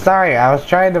on. I'm sorry, I was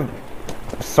trying to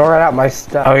sort out my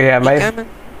stuff. Oh yeah, You coming?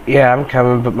 yeah, I'm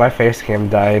coming, but my face cam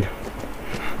died.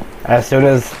 As soon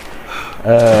as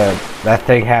that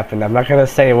thing happened, I'm not gonna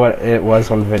say what it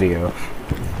was on video.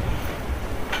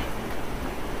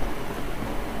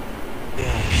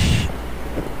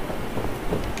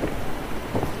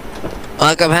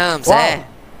 Welcome home, sir.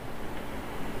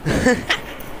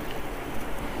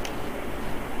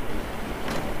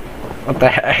 What the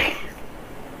heck?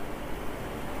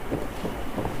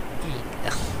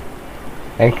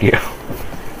 Thank you.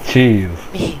 Jeez.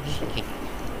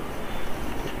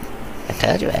 I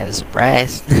told you I had a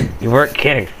surprise. You weren't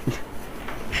kidding.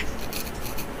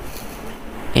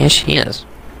 Yeah, she is.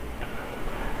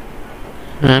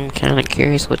 I'm kind of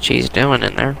curious what she's doing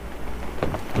in there.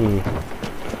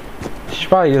 She's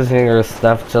probably using her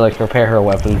stuff to like repair her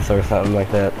weapons or something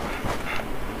like that.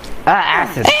 Ah,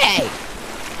 acid! Hey!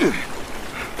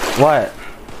 What?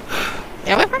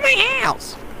 Get away from my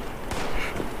house!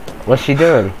 What's she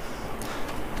doing?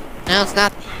 No, it's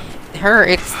not her,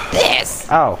 it's this!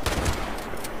 Oh.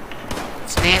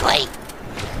 Stanley!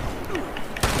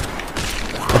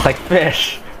 It's like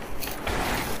fish.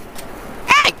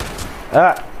 Hey!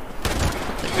 Ah.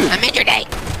 I'm injured, eh?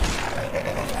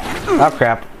 Oh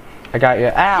crap. I got you.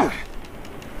 Ow!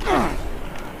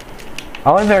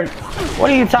 Oh, there. What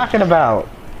are you talking about?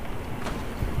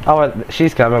 Oh,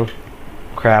 she's coming.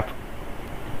 Crap.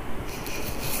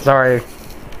 Sorry.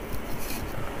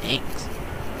 Thanks.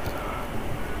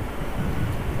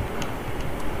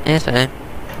 That's fine.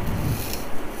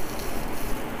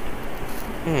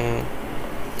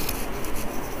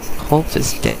 Holt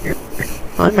is dead.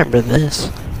 I remember this.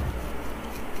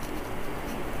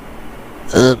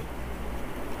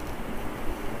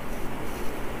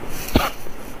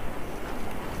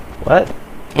 What?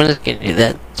 I'm just gonna do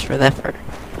that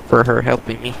for her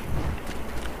helping me.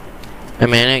 I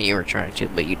mean, I know you were trying to,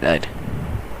 but you died.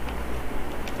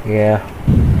 Yeah.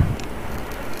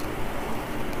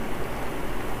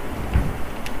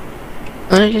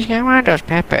 I just got one of those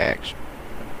pet bags.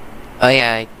 Oh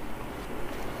yeah, I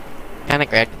kinda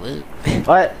grabbed the loot.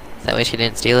 What? That way she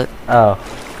didn't steal it. Oh.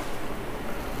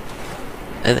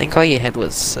 I think all you had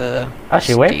was, Oh,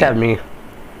 she waved at me.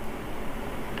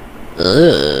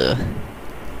 Ugh.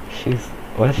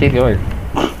 What is she doing?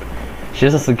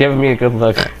 She's just giving me a good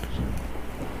look.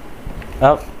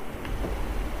 Oh.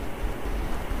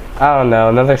 Oh no,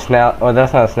 another snail. Oh,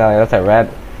 that's not a snail, that's a rat.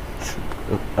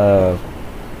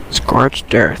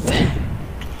 Scorched earth.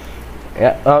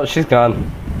 Yeah, oh, she's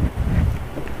gone.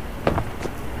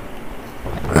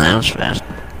 That was fast.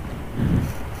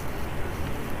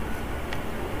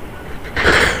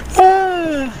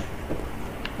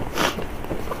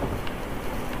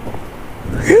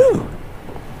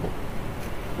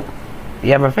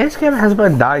 Yeah, my face cam has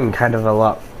been dying kind of a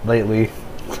lot lately.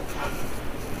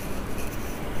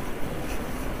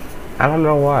 I don't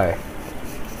know why.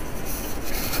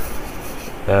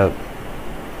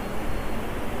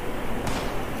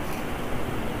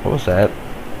 What was that?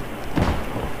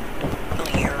 Oh,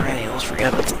 you're right, I almost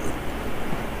forgot about something.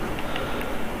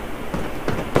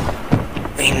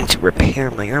 I need to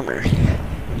repair my armor.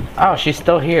 Oh, she's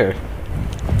still here.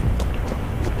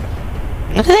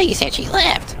 I thought you said she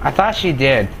left. I thought she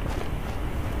did.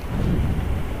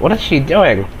 What is she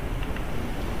doing?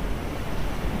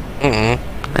 I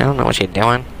don't know what she's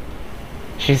doing.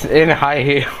 She's in high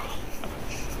heels.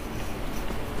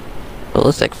 It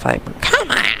looks like fiber.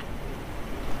 Come on!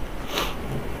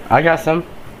 I got some.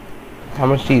 How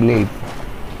much do you need?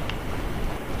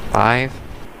 5.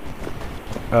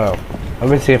 Oh, let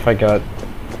me see if I got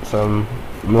some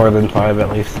more than 5 at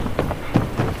least.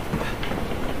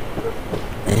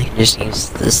 I can just use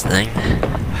this thing.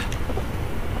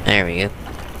 There we go.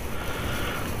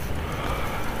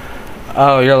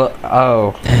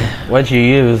 Oh, what'd you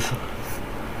use?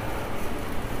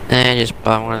 I just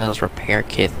bought one of those repair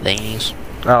kit thingies.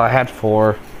 Oh, I had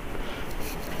 4.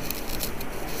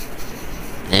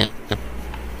 Yeah.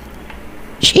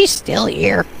 She's still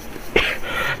here.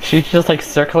 She's just like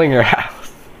circling your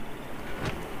house.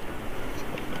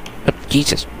 Oh,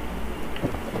 Jesus.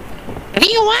 What do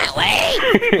you want,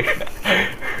 lady?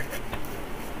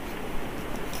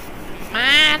 Come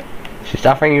on. She's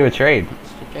offering you a trade.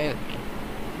 She's okay with me.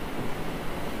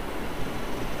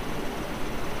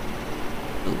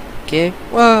 Okay.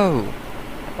 Whoa.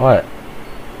 What?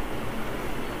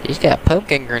 She's got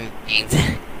pumpkin grenades.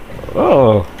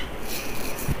 Oh.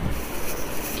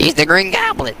 He's the Green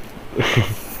Goblin.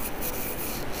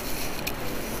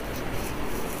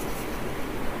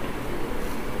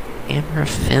 Camera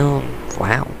film.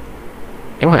 Wow.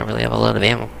 They don't really have a lot of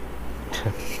ammo.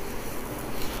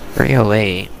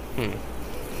 308.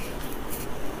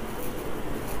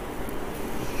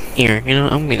 Here, you know,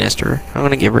 I'm gonna ask her. I'm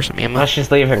gonna give her some ammo. Oh, she's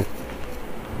leaving.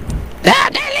 No,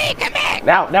 don't leave, come back!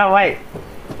 No, wait.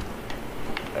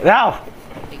 No.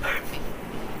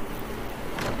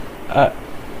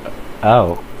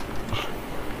 Oh.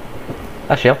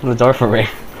 Oh, she opened the door for me.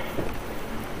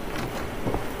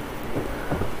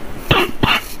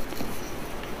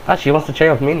 Oh, she wants to trade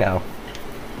with me now.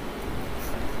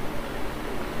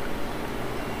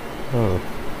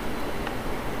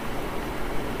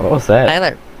 What was that?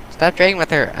 Tyler, stop trading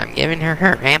with her. I'm giving her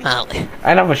her ammo.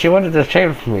 I know, but she wanted to trade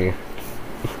with me.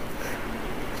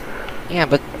 Yeah,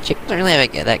 but she doesn't really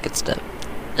have that good stuff.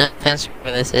 No offense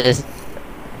for this is.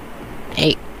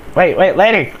 Hey. Wait,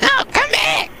 lady! No, come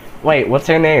back! Wait, what's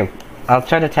her name? I'll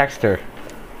try to text her.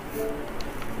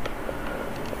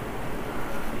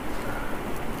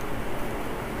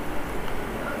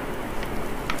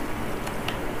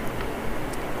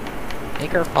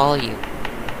 Make her follow you.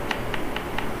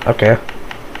 Okay.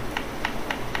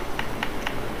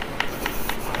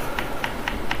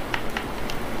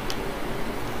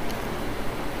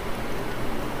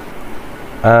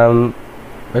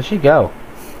 Where'd she go?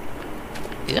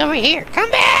 He's over here.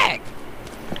 Come back!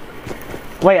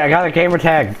 Wait, I got a gamer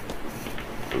tag.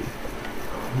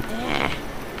 Yeah.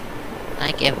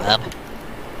 I give up.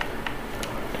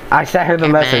 I sent her the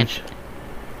Come on. message.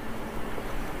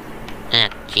 Ah,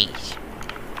 jeez.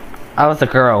 I was a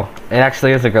girl. It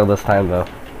actually is a girl this time, though.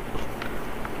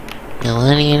 Now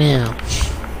what do you know?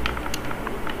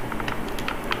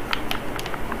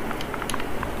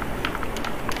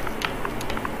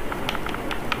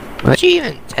 What'd you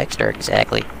even text her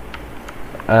exactly?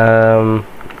 Oh,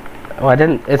 I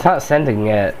didn't. It's not sending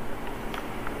yet.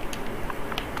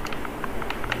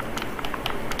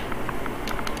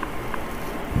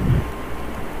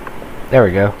 There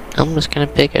we go. I'm just gonna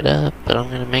pick it up, but I'm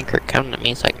gonna make her come to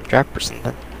me so I can drop her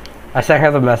something. I sent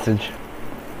her the message.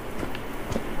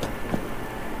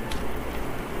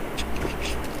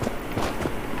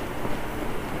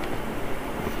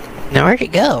 Now where'd she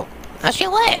go? Oh, she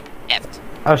left.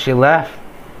 Oh, she left.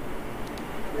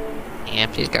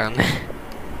 Yeah, she's gone.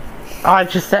 Oh, I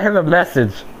just sent her the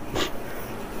message.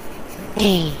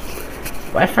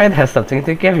 My friend has something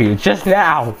to give you just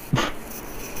now.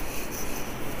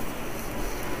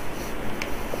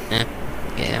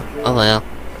 Yeah, oh well.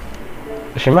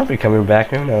 She might be coming back.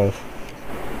 Who knows?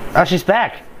 Oh, she's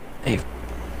back. Hey.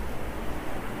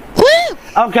 Woo!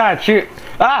 Oh God, shoot!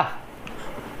 Ah!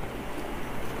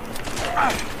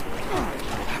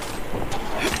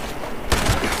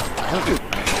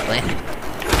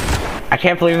 I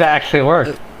can't believe that actually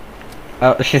worked.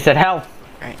 Oh, she said help.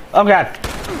 Alright. Oh God.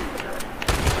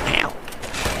 Ow.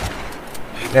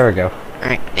 There we go.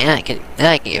 Alright, now I can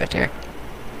give it to her.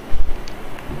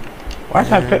 Why is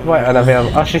my pit boy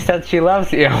unavailable? Oh, she said she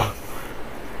loves you.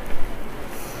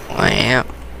 Wow.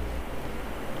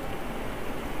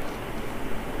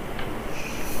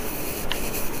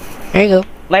 There you go.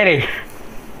 Lady.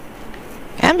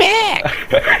 Come back!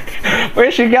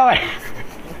 Where's she going?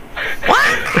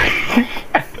 What?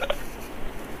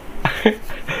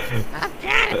 I'm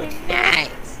trying to be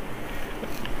nice.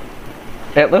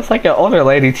 It looks like an older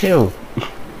lady too.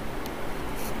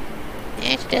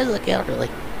 Yeah, she does look elderly.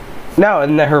 No,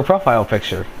 in her profile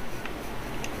picture.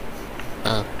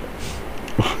 Oh.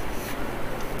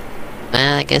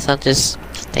 Well, I guess I'll just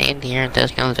stand here until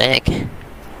she comes back.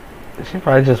 She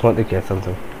probably just went to get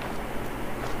something.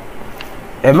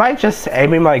 Am I just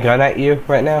aiming my gun at you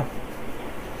right now?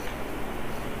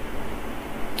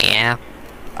 Yeah.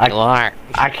 You are.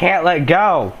 I can't let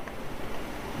go.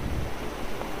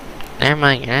 Never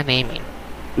mind, you're not aiming.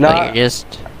 No, But you're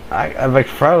just... I like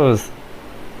froze.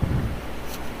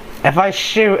 If I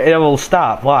shoot, it will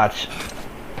stop. Watch.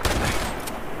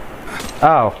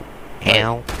 Oh.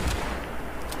 Ow.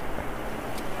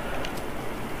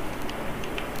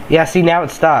 Yeah, see, now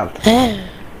it stopped. Okay,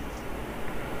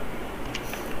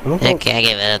 I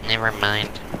give it up. Never mind.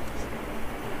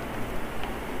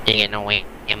 You get no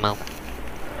ammo.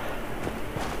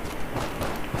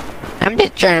 I'm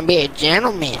just trying to be a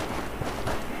gentleman.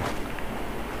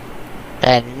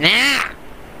 But nah.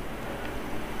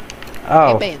 Oh,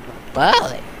 You're being a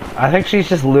bullet. I think she's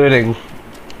just looting.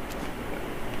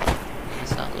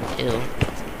 That's all we do.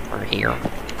 We're here.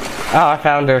 Oh, I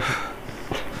found her.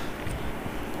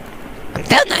 I'm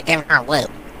still not giving her loot.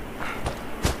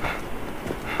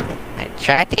 I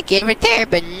tried to give it to her,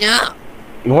 but no.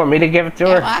 You want me to give it to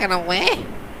You're her? walking away.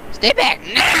 Stay back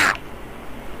now.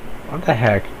 What the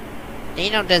heck? You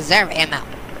don't deserve ammo.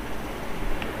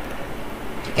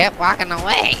 You kept walking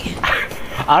away.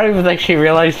 I don't even think she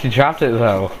realized she dropped it,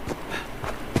 though.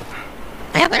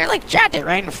 I literally dropped it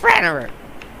right in front of her.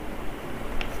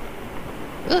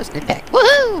 Ooh, snip back.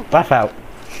 Woohoo! Buff out.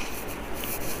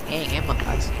 Hey, ammo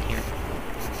box in here.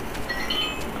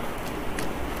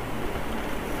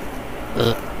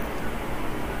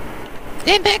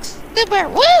 Snip back, snipper,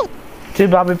 woo! 2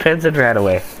 bobby pins and ran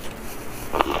away.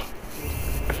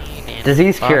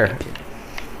 Disease cure.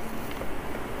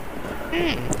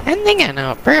 I think I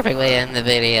know a perfect way to end the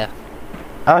video.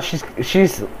 Oh,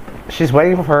 she's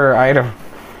waiting for her item.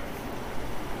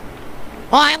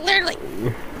 Well, I literally...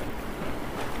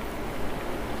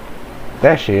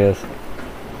 There she is.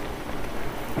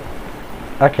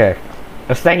 Okay.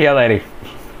 Let's thank you, lady.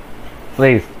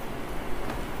 Please.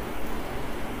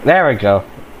 There we go.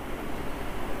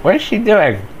 What is she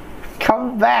doing?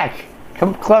 Come back.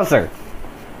 Come closer.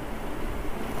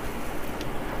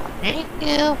 Thank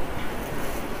you.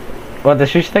 What, does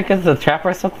she think it's a trap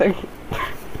or something?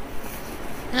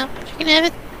 No, you can have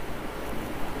it.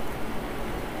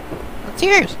 What's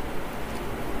yours?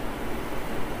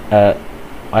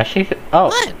 Why she? Oh,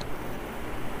 What?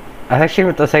 I think she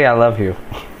meant to say I love you.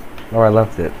 Or I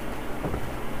loved it.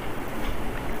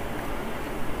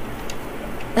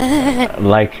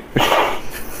 Like.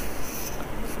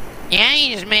 Yeah,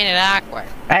 you just made it awkward.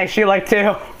 Hey, she like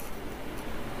too. Oh,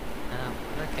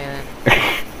 okay then.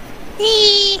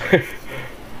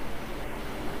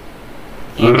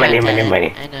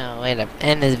 Money. I know, way to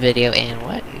end this video and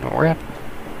what in the world?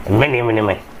 Money.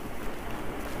 I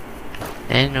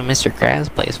didn't know Mr. Krabs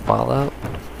plays Fallout.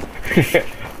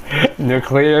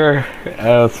 Nuclear.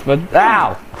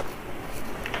 Ow!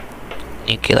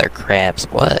 Nuclear crabs,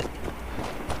 what?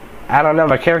 I don't know.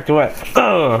 My character went.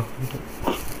 Ugh.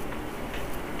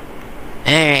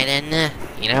 Alright, then,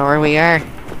 you know where we are?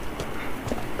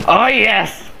 Oh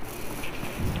yes.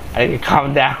 I need to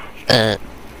calm down.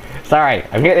 Sorry,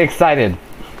 I'm getting excited.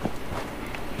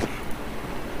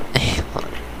 Hey,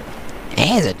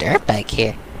 there's a dirt bike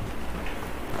here.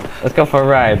 Let's go for a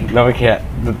ride. No, we can't.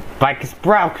 The bike is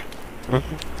broke.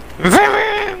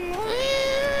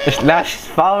 Now she's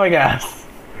following us.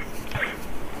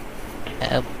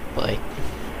 Oh boy.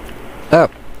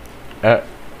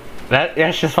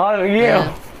 Yeah, she's following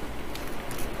you.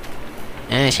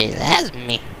 She loves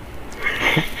me.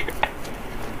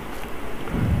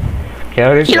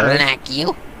 Cody's You got don't like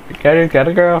you. Cody's got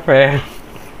a girlfriend.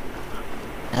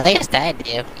 At least I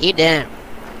do. You don't.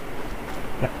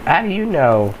 How do you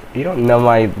know? You don't know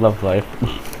my love life.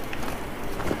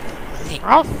 You're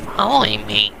all following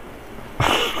me.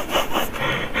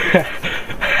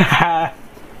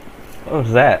 What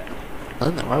was that?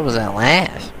 What was that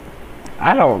laugh?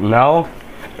 I don't know.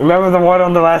 Remember the one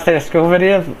on the last day of school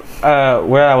video?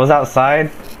 Where I was outside?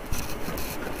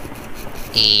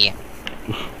 Yeah.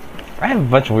 I have a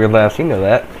bunch of weird laughs, you know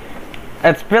that.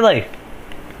 That's Billy!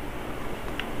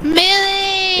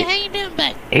 Billy! How you doing,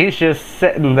 bud? He's just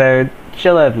sitting there,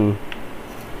 chilling.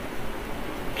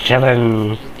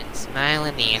 Chilling. He's been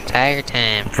smiling the entire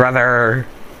time. Brother.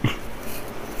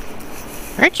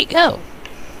 Where'd you go?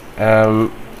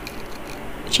 Um,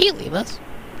 Did she leave us?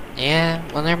 Yeah,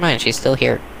 well, never mind. She's still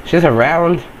here. she's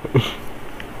around.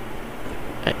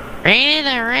 Running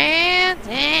around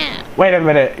town. Wait a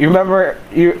minute, you remember,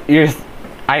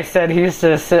 I said he's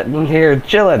just sitting here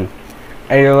chilling.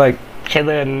 And you're like,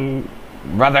 chilling,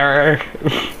 brother.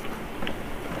 I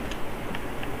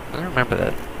don't remember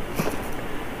that.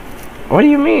 What do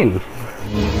you mean?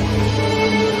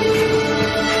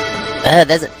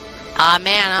 There's a... Aw,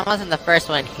 man, I wasn't the first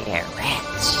one here.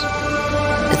 Rats.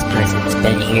 This person's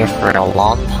been here for a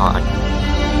long time.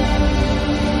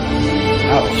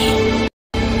 Ouch.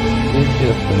 He's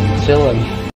just been chilling.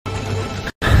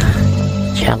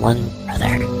 Chillin',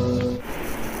 brother.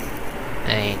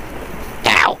 Hey.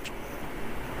 Ouch!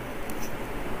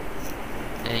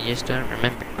 I just don't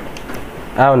remember.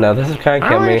 Oh no, this is kind of Oh,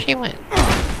 killing where me. she went.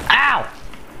 Ow!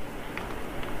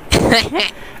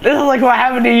 This is like what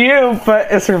happened to you, but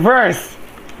it's reversed.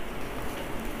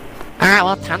 Alright,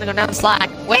 well, time to go down the slide.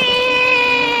 Whee!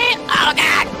 Oh,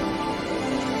 God!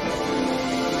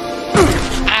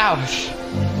 Ouch.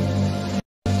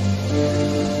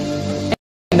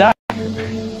 No.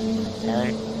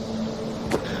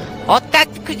 Oh,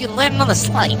 that's because you landed on the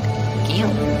slide.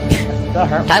 Damn. That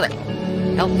hurt. Tyler,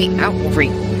 help me out over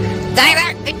you.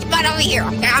 Tyler, get your butt over here.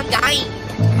 I'm dying.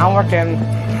 I'm working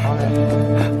on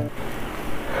it.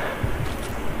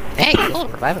 Hey, cool,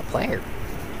 revive a player.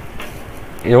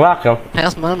 You're welcome. That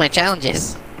was one of my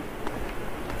challenges.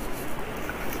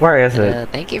 Where is it?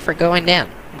 Thank you for going down.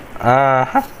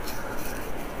 Uh-huh.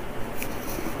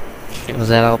 Was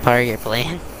that all part of your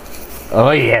plan?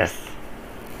 Oh yes.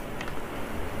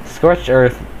 Scorched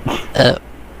earth.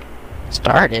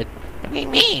 Started? What do you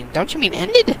mean? Don't you mean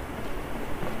ended?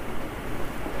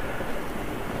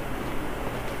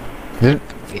 I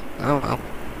don't know.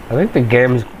 I think the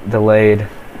game's delayed.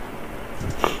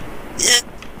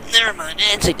 Never mind,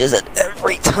 it actually does it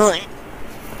every time.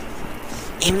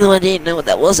 Even though I didn't know what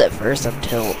that was at first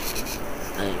until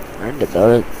I learned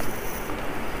about it.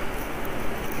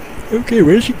 Okay,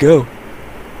 where'd she go?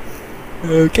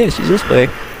 Okay, she's this way.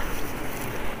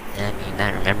 I mean,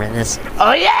 not remembering this.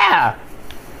 Oh yeah!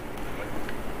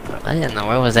 I didn't know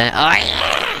where was that. Oh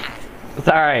yeah!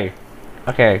 Sorry.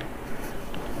 Okay.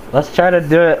 Let's try to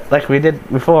do it like we did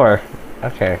before.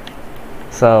 Okay.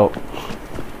 So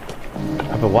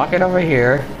I've been walking over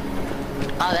here.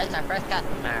 Oh, that's our first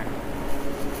customer.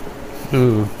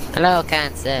 Hello,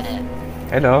 concept.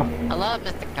 Hello. Hello,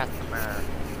 Mr. Customer.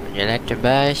 Would you like to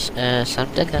buy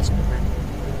something, customer?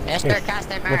 Mr.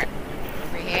 Customer,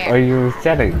 over here. Are you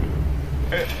setting?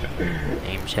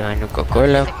 I'm selling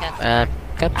Coca-Cola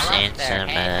cups and some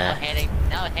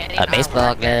a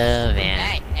baseball glove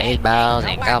and baseballs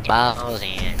and golf balls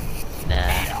and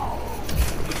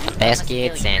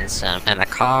baskets and some and a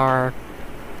car.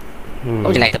 What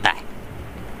would you like to buy?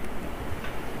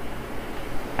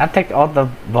 I'll take all the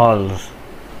balls.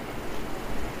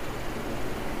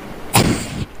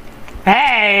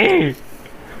 Hey!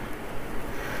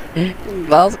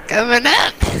 Balls coming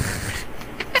up.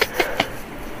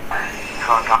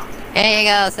 Here you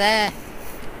go, sir.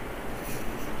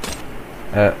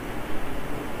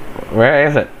 Where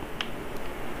is it?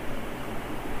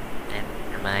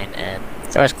 Never mind.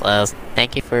 Store's closed.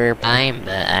 Thank you for buying,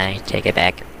 but I take it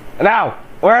back. No!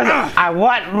 Where is it? I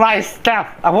want my stuff!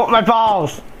 I want my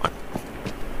balls!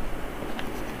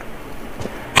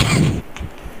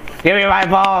 Give me my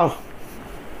balls!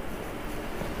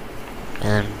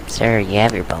 Sir, you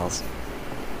have your balls.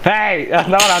 Hey! That's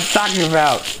not what I'm talking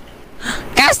about!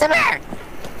 Customer!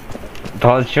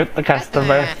 Don't shoot the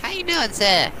customer. How you doing,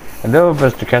 sir? Hello,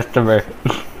 Mr. Customer.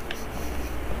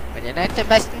 Would you like to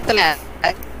buy some glass?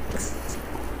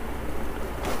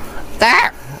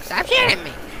 Sir! Stop shooting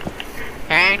me!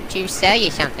 Trying to sell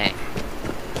you something.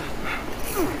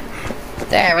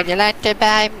 Sir, would you like to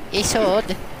buy a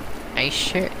sword? Are you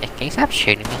sure? Can you stop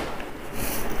shooting me?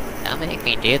 Don't make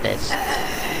me do this.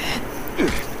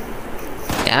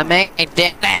 Don't make me do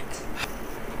this.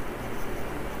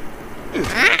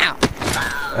 Ow!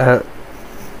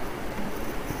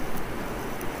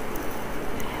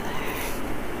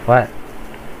 What?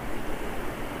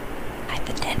 I'm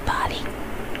the dead body.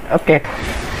 Okay.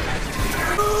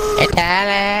 Hey,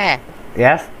 Tyler!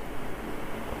 Yes?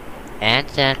 And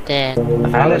something. I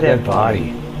found a dead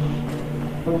body.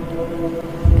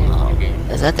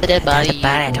 Is that the dead body?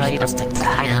 I told you to stick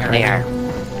down there.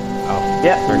 Oh,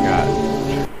 Yeah. forgot.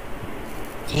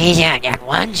 You only got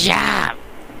one job.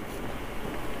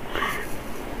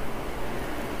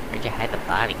 Where'd you hide the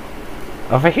body?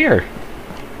 Over here.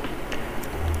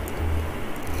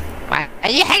 Why are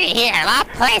you hiding here? I'll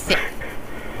place it.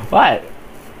 What?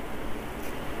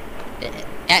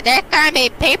 There's gonna be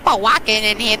people walking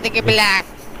in here thinking be like,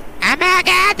 oh my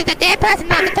god, there's a dead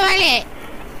person on the toilet.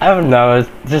 I don't know,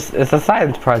 it's a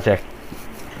science project.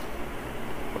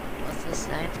 What's the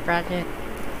science project?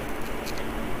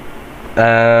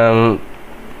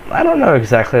 I don't know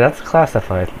exactly, that's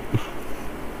classified.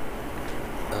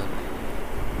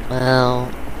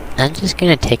 Well, I'm just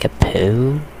gonna take a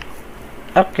poo.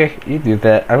 Okay, you do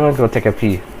that. I'm gonna go take a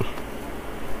pee.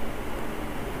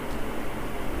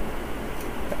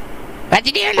 What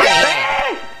you doing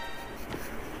here?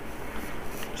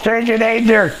 Stranger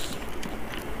danger!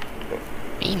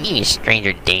 You mean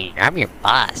stranger danger? I'm your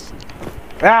boss.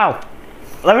 Ow!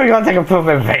 Let me go take a poop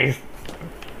in face.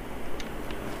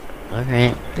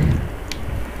 Alright.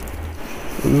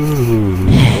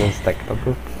 Just taking a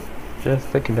poop.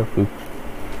 Just taking a poop.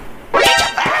 Get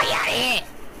your body out of here!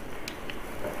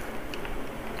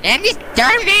 I'm just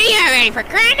done video already, for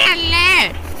crying out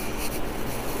loud!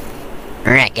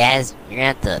 Alright guys, you're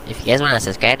gonna have to, if you guys wanna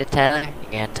subscribe to Tyler,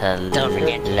 you're gonna have to don't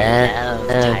forget to love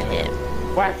him.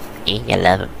 What? You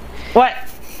love him. What?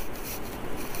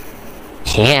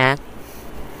 Yeah.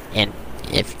 And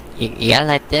if you gotta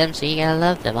like them, so you gotta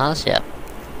love them also.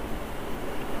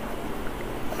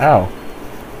 Oh.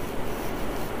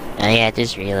 Oh yeah, I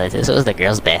just realized this was the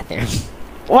girls' bathroom.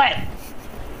 What?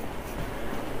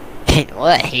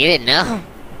 What? You didn't know?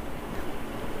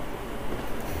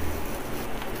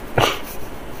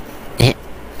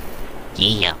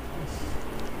 Yeah.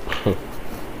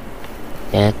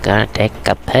 You're gonna take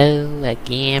a poo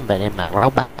again, but in my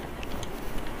robot.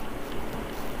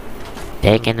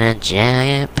 Taking a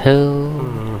giant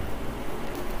poo.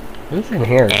 Who's in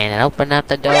here? And open up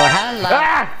the door. Hello!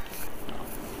 Ah!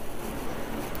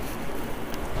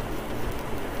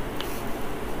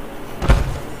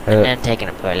 And then taking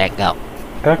a poo. Let go.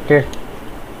 Okay.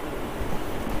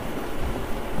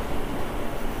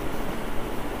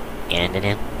 Get into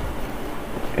him.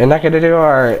 You're not gonna do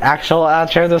our actual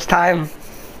outro this time?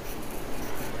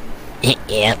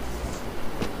 Yep.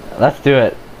 Let's do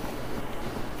it.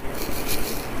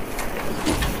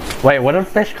 Wait, what did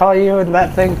Fish call you in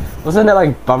that thing? Wasn't it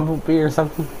like Bumblebee or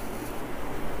something?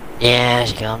 Yeah,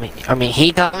 she called me. I mean,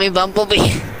 he called me Bumblebee.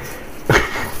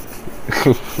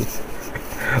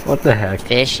 What the heck?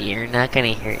 Fish, you're not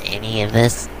gonna hear any of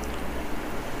this.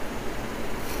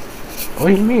 What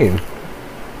do you mean?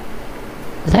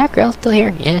 Is that girl still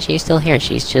here? Yeah, she's still here.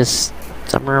 She's just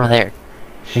somewhere over there.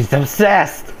 She's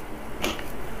obsessed!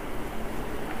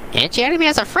 And she added me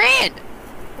as a friend!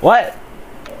 What?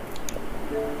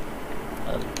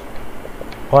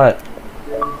 What?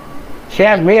 She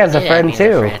had me as a Yeah, friend me as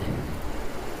too. friend.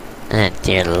 Oh,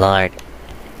 dear lord.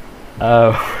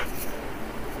 Oh.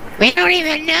 We don't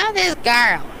even know this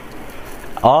girl!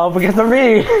 All because of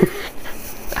me!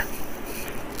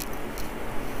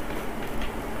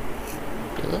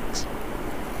 She looks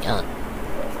young.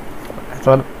 That's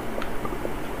what.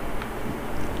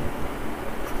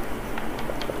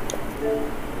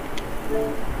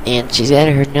 And she's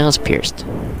had her nose pierced.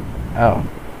 Oh.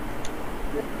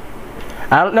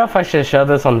 I don't know if I should show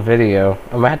this on video.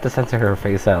 I might have to censor her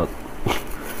face out.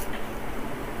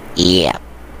 Yeah.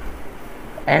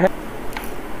 And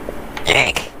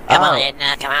Eric, come on,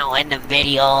 Edna, come on, in the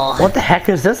video. what the heck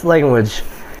is this language?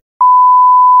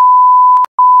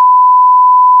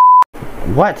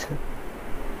 What?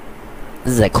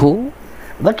 Is that cool?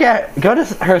 Look at, go to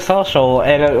her social,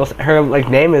 and it was, her like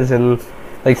name is in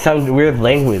like some weird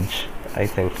language, I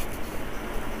think.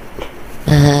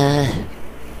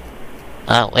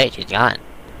 Oh, wait, she's gone.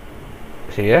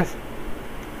 She is?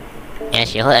 Yeah,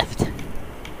 she left.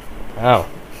 Oh.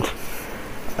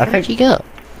 I Where'd think. she go?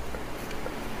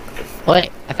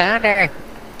 Wait, I found her.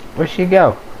 Where'd she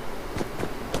go?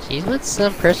 She's with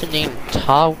some person named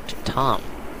Tom.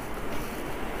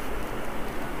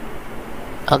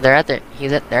 Oh, they're at their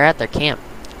camp.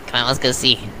 Come on, let's go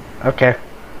see. Okay.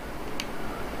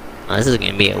 Oh, this is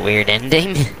gonna be a weird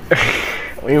ending.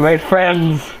 We made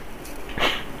friends.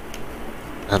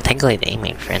 Well, thankfully they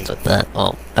made friends with the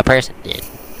a person did.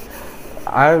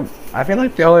 I feel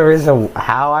like the only reason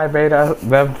how I made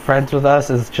them friends with us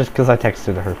is just because I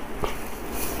texted her.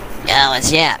 Yeah,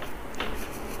 what's up?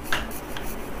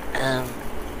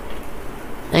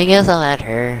 I guess I'll add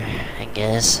her. I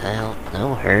guess I don't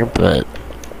know her, but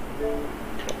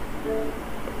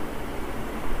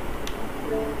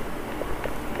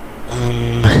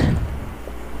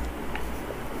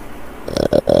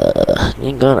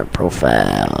you go to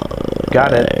profile.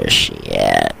 Got it. Where's she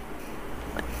at?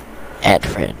 Add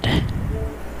friend.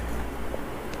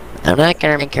 I'm not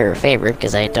gonna make her a favorite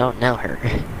because I don't know her.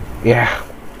 Yeah.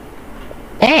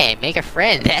 Hey, make a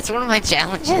friend. That's one of my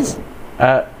challenges.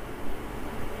 Uh.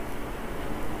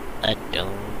 I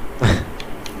don't.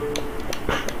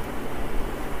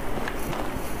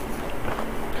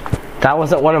 That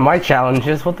wasn't one of my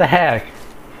challenges. What the heck?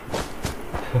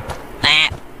 Ah.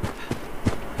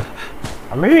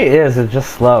 Or maybe it is. It's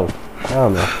just slow. I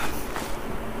don't know.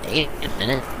 Wait a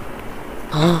minute.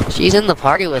 Oh, she's in the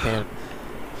party with him.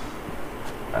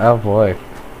 Oh boy.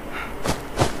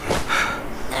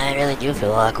 I really do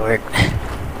feel awkward.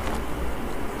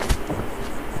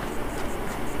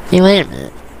 Hey, wait a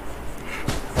minute.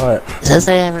 What? It says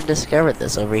I haven't discovered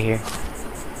this over here.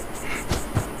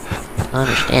 don't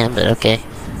understand, but okay.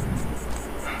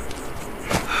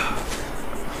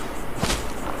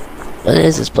 What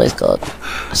is this place called?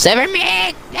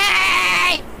 Severmead!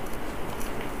 Yay!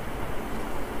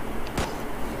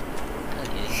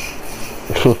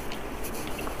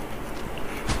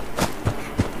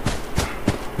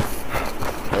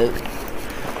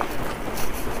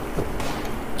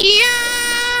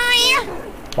 Yeah!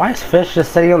 Why is Fish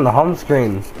just sitting on the home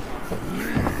screen?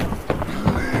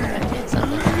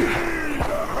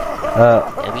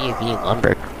 WB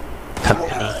Lumber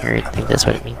Company here, I think that's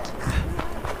what it means.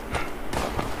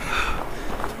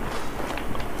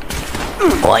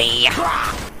 Boy!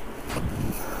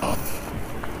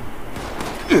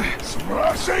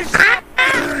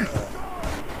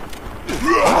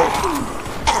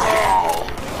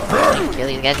 Kill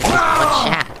these guys in just one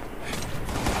shot.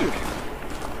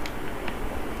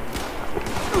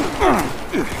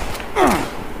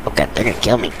 Oh god, they're gonna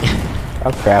kill me.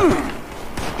 Oh crap.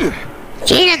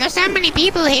 Gina, there's so many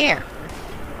people here.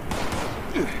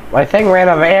 My thing ran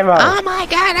out of ammo. Oh my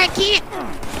god, I can't.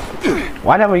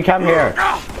 Why didn't we come here?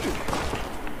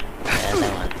 As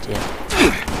I wanted to.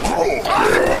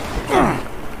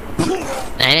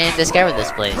 I didn't discover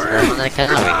this place, so that's when I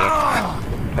come over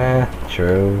here.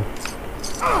 True.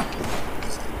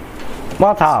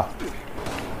 Molotov.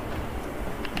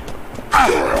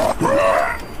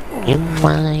 You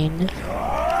mind?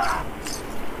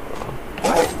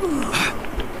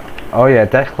 Oh yeah,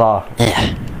 Deathclaw.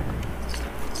 Yeah.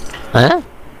 Huh?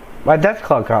 My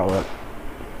Deathclaw gauntlet.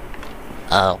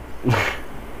 Oh.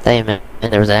 They meant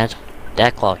there was a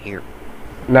Deathclaw here.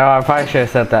 No, I probably should have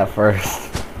said that first.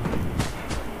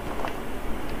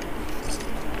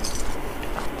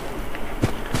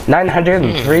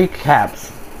 $903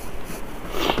 caps.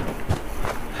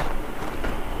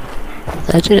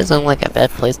 That actually doesn't sound like a bad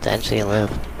place to actually live.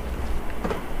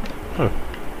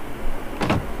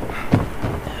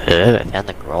 I found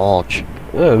the garage.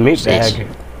 Ooh, meat bag.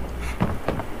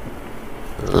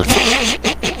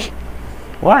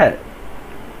 What?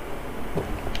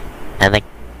 I think.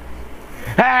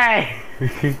 Hey!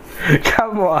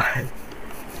 Come on.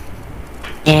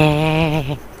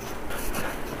 Yeah.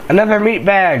 Another meat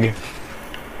bag.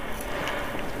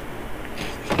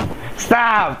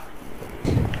 Stop!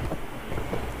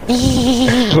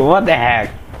 What the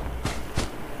heck?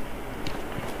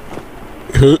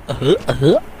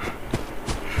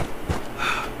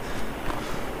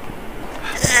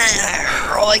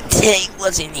 Right thing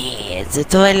was in here. It's a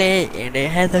toilet and it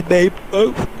has a baby.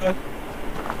 This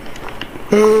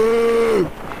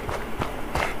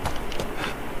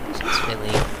is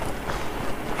really.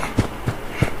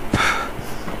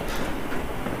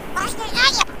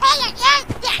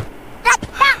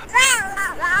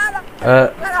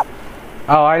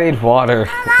 Oh, I need water.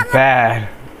 Bad.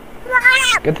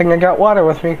 Good thing I got water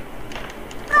with me.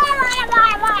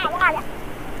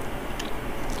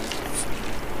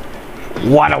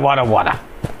 Water, water, water.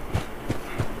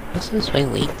 What's this way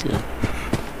lead to?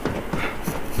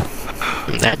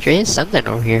 There is something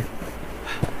over here.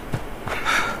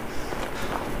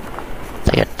 It's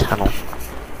like a tunnel.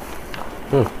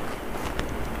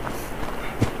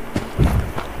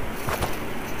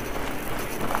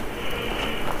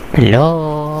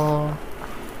 Hello?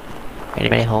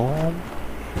 Anybody home?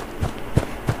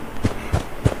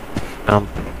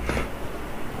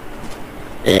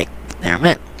 Never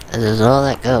mind. This is all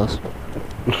that goes.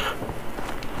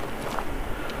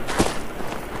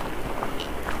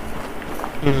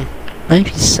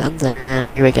 Maybe something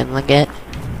here we can look at.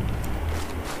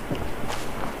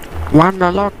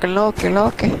 Wanna look. Look.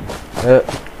 Look.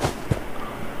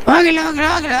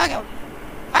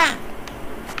 Ah!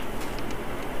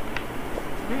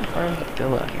 Where does it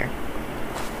go out here?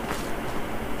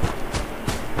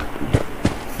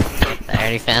 I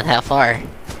already found how far.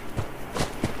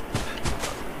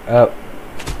 Oh.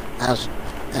 That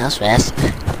was fast.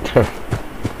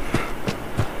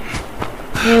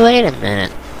 Hey, wait a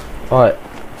minute. What?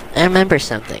 I remember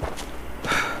something.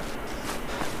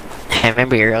 I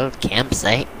remember your old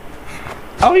campsite.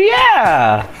 Oh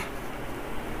yeah!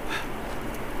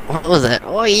 What was it?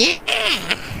 Oh yeah!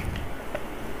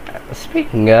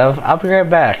 Speaking of, I'll be right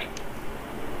back.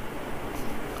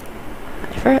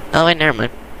 Oh wait, never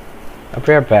mind. I'll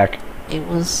be right back. It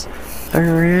was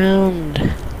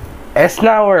around. It's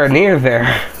nowhere near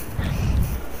there.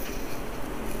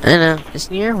 I know. It's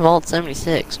near Vault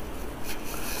 76.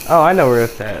 Oh, I know where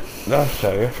it's at. I'll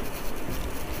show you.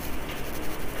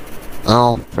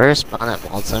 Oh, first spawn at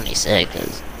Vault 76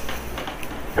 is.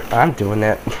 I'm doing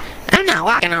that. I'm not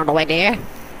walking all the way there.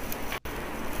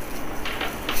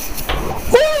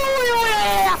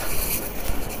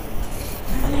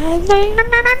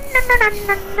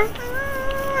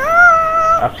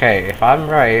 Okay, if I'm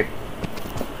right,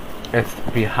 it's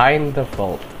behind the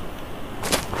vault.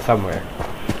 Somewhere.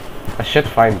 I should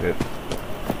find it.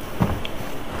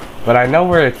 But I know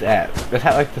where it's at. It's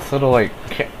at like this little like...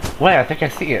 Wait, I think I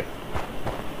see it.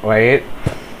 Wait.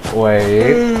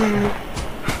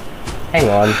 Hang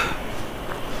on.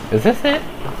 Is this it?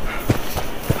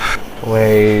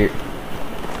 Wait.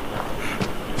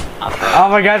 Oh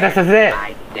my god, this is it!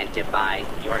 Identify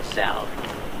yourself.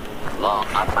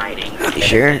 Law-abiding You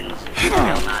sure? citizens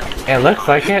will not It looks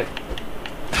like it.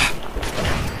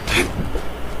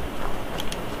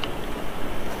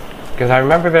 Because I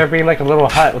remember there being like a little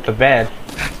hut with a bed.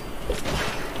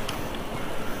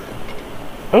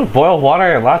 Oh, boiled water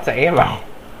and lots of ammo.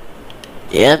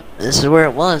 Yep, this is where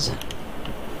it was.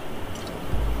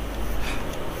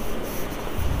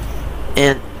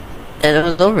 And it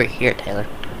was over here, Taylor.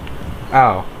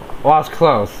 Oh. Well, I was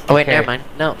close. Oh wait, Okay. never mind.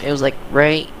 No, it was like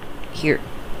right here.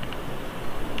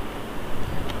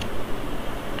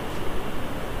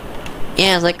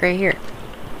 Yeah, it was like right here.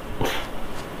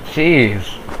 Jeez.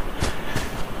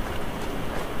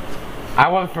 I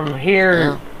went from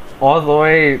here Oh. all the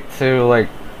way to like...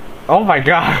 Oh my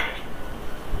god.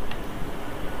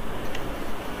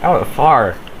 That went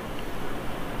far.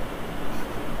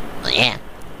 Well, yeah,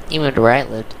 even to where I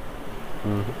lived.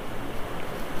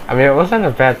 I mean, it wasn't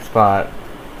a bad spot.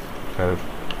 But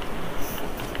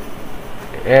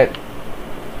it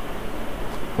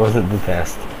wasn't the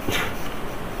best.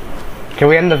 Can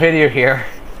we end the video here?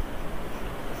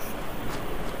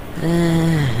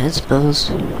 I suppose.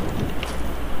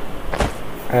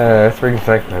 This brings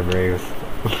back memories.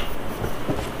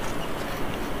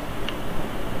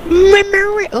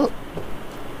 Oh,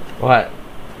 What?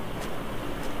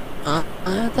 I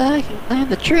thought I could climb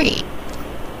the tree.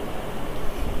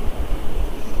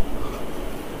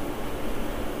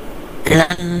 La,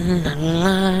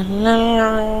 la, la,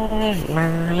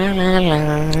 la,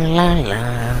 la,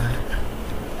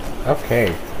 la.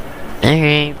 Okay.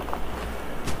 Alright.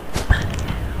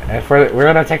 And we're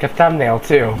gonna take a thumbnail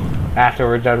too after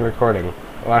we're done recording.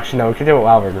 Well, actually, no, we can do it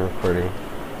while we're recording.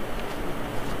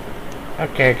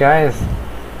 Okay, guys.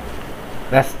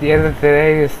 That's the end of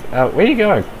today's. Where are you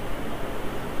going?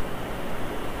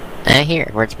 Here,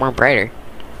 where it's more brighter.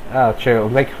 Oh, true. It'll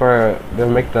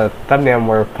make the thumbnail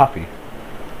more puffy.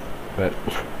 But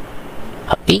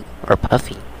Puppy or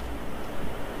puffy?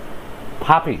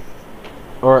 poppy,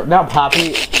 or not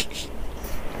poppy.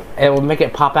 It will make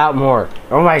it pop out more.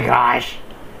 Oh my gosh!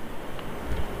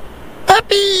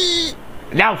 Puppy!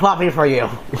 Now poppy for you.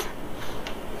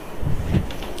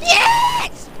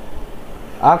 Yes!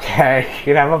 Okay, you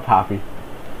can have a poppy.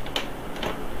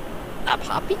 A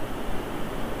puppy?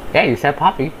 Yeah, you said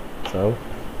poppy, so.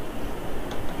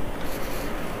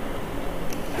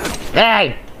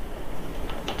 Hey!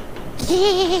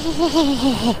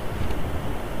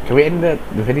 Can we end the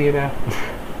video now?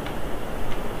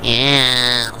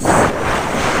 Yes.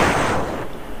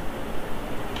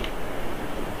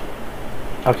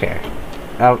 Okay.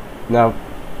 No.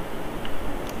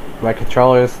 My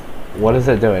controller's... What is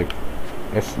it doing?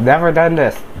 It's never done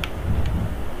this.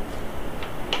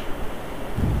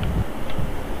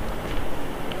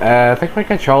 I think my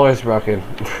controller's broken.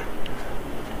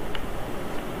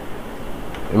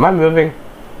 Am I moving?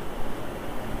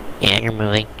 Yeah, you're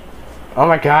moving. Oh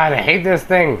my god, I hate this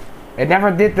thing. It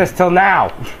never did this till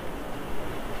now.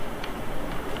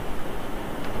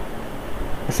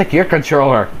 It's like your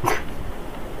controller.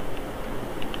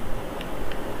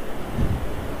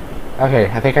 Okay,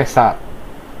 I think I stopped.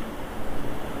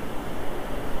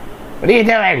 What are you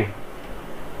doing?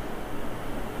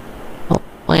 Oh,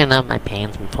 pulling up my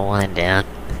pants and pulling it down.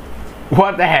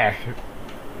 What the heck?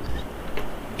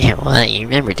 Yeah, well, you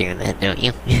remember doing that, don't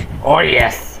you? Oh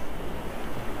yes.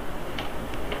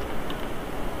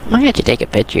 I'm gonna have to take a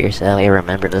picture so I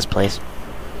remember this place.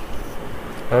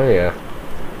 Oh yeah.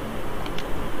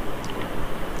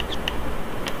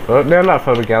 No, not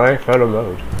photo gallery, photo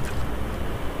mode.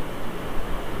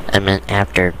 I meant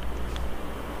after.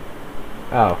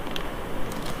 Oh.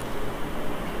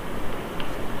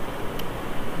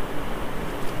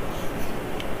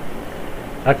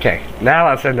 Okay, now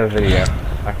let's end the video.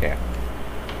 Okay.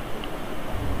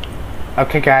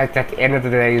 Okay guys, that's the end of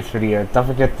today's video. Don't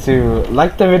forget to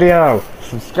like the video,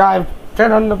 subscribe,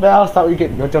 turn on the bell so that you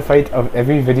get notified of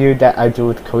every video that I do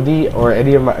with Cody or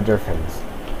any of my other friends.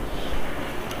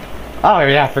 Oh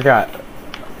yeah, I forgot.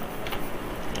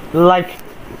 Like.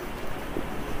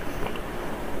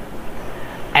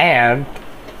 And,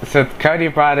 so Cody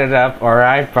brought it up, or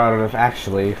I brought it up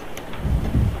actually,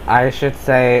 I should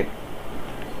say,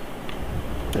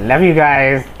 Love you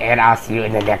guys, and I'll see you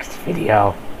in the next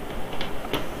video.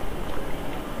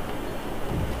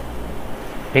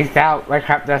 Peace out, like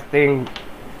crap dusting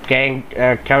gang.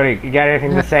 Cody, you got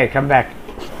anything to say? Come back.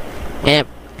 Yep.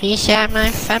 Peace out, my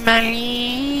family.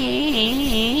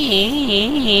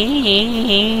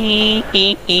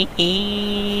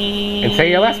 And say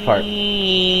your last part.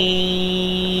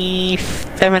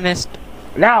 Feminist.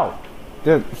 No!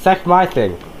 Dude, suck my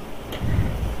thing.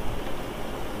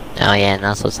 Oh yeah, and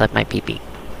also suck my pee-pee.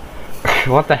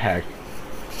 What the heck?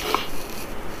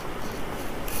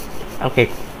 Okay.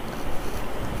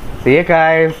 See you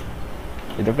guys.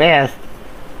 You're the best.